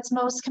CMS that's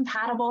most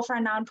compatible for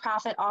a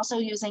nonprofit also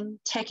using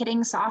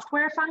ticketing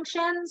software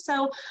functions?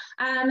 So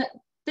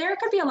there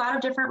could be a lot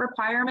of different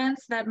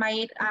requirements that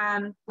might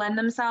lend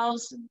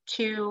themselves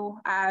to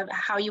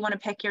how you want to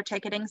pick your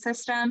ticketing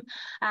system.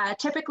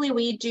 Typically,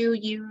 we do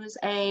use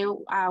a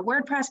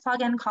WordPress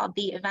plugin called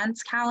the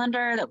Events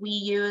Calendar that we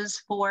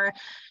use for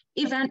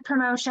event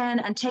promotion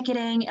and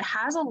ticketing. It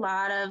has a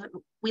lot of,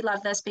 we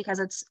love this because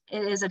it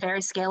is a very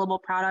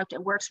scalable product.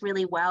 It works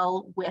really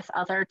well with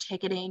other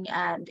ticketing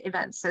and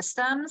event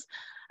systems.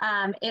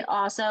 It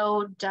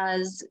also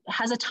has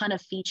a ton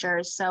of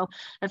features. So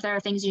if there are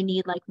things you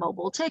need like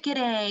mobile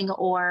ticketing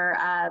or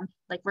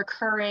like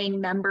recurring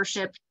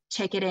membership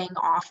ticketing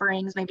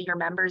offerings, maybe your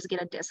members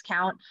get a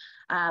discount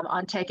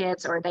on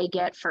tickets, or they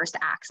get first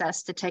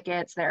access to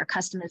tickets. There are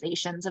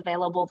customizations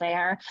available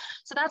there.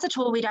 So that's a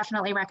tool we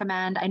definitely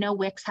recommend. I know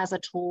Wix has a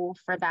tool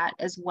for that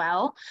as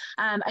well.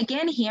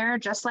 Again, here,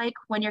 just like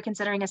when you're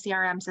considering a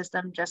CRM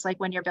system, just like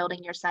when you're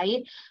building your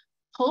site,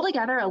 pull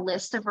together a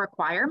list of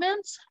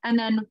requirements and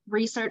then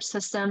research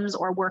systems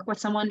or work with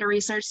someone to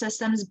research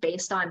systems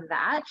based on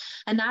that.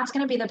 And that's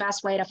going to be the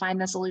best way to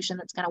find the solution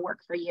that's going to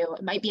work for you.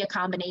 It might be a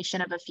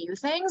combination of a few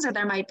things, or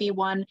there might be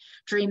one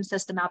dream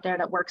system out there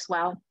that works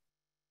well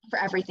for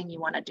everything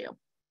you want to do.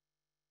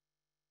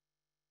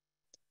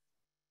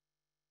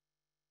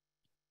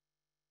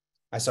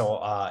 I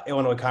saw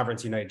Illinois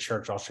Conference United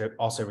Church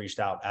also reached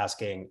out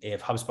asking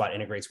if HubSpot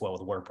integrates well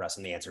with WordPress,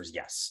 and the answer is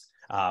yes.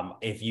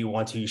 If you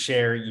want to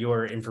share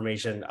your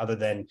information other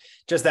than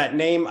just that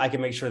name, I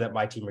can make sure that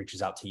my team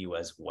reaches out to you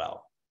as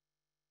well.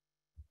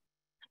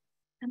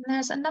 And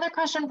there's another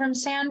question from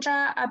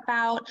Sandra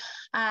about,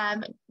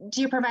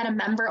 do you provide a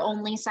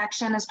member-only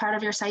section as part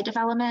of your site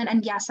development?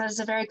 And yes, that is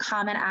a very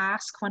common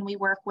ask when we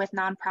work with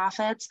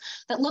nonprofits.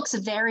 That looks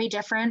very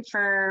different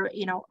for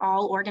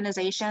all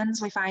organizations.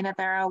 We find that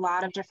there are a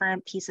lot of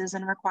different pieces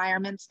and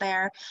requirements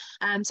there.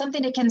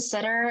 Something to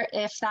consider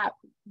if that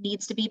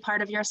needs to be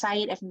part of your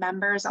site, if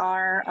members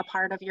are a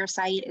part of your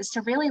site, is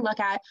to really look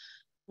at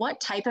what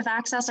type of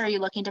access are you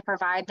looking to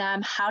provide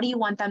them? How do you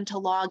want them to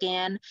log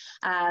in?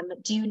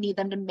 Do you need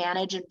them to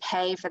manage and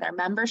pay for their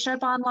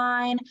membership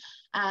online?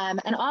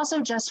 And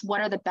also just what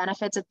are the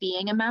benefits of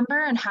being a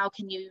member, and how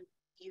can you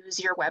use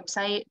your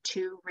website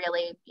to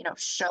really,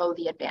 show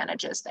the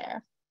advantages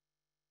there?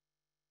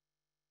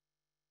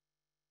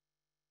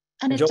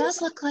 And it does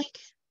look like,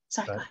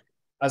 sorry, go ahead.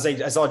 I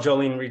saw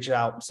Jolene reach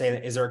out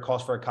saying, is there a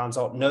cost for a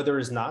consult? No, there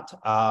is not.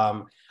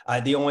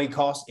 The only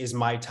cost is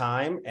my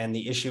time. And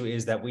the issue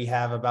is that we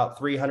have about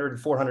 300 to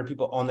 400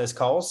 people on this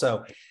call.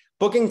 So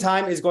booking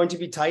time is going to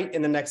be tight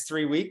in the next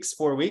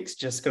 4 weeks.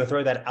 Just going to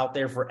throw that out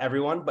there for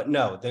everyone. But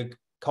no, the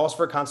cost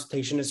for a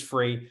consultation is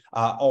free.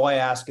 All I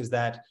ask is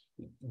that,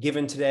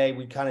 given today,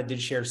 we kind of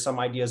did share some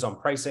ideas on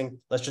pricing.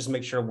 Let's just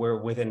make sure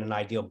we're within an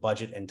ideal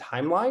budget and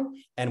timeline.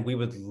 And we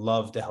would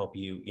love to help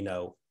you,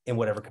 in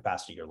whatever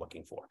capacity you're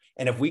looking for.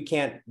 And if we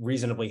can't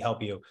reasonably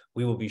help you,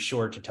 we will be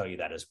sure to tell you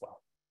that as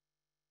well.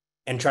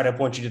 And try to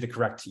point you to the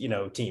correct,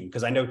 team.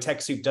 Because I know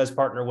TechSoup does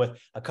partner with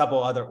a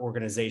couple other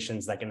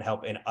organizations that can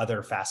help in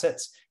other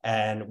facets.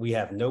 And we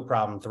have no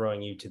problem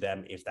throwing you to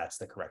them if that's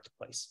the correct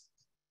place.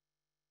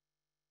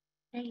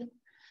 Great.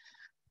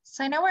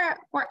 So I know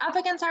we're up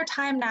against our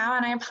time now,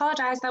 and I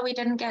apologize that we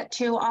didn't get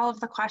to all of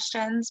the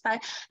questions,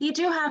 but you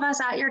do have us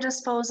at your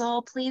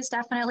disposal. Please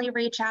definitely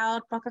reach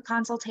out, book a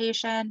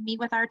consultation, meet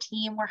with our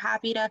team. We're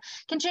happy to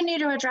continue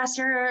to address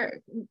your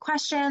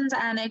questions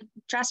and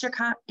address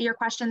your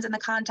questions in the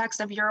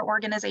context of your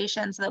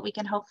organization so that we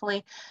can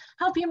hopefully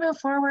help you move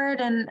forward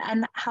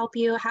and help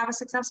you have a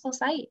successful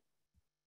site.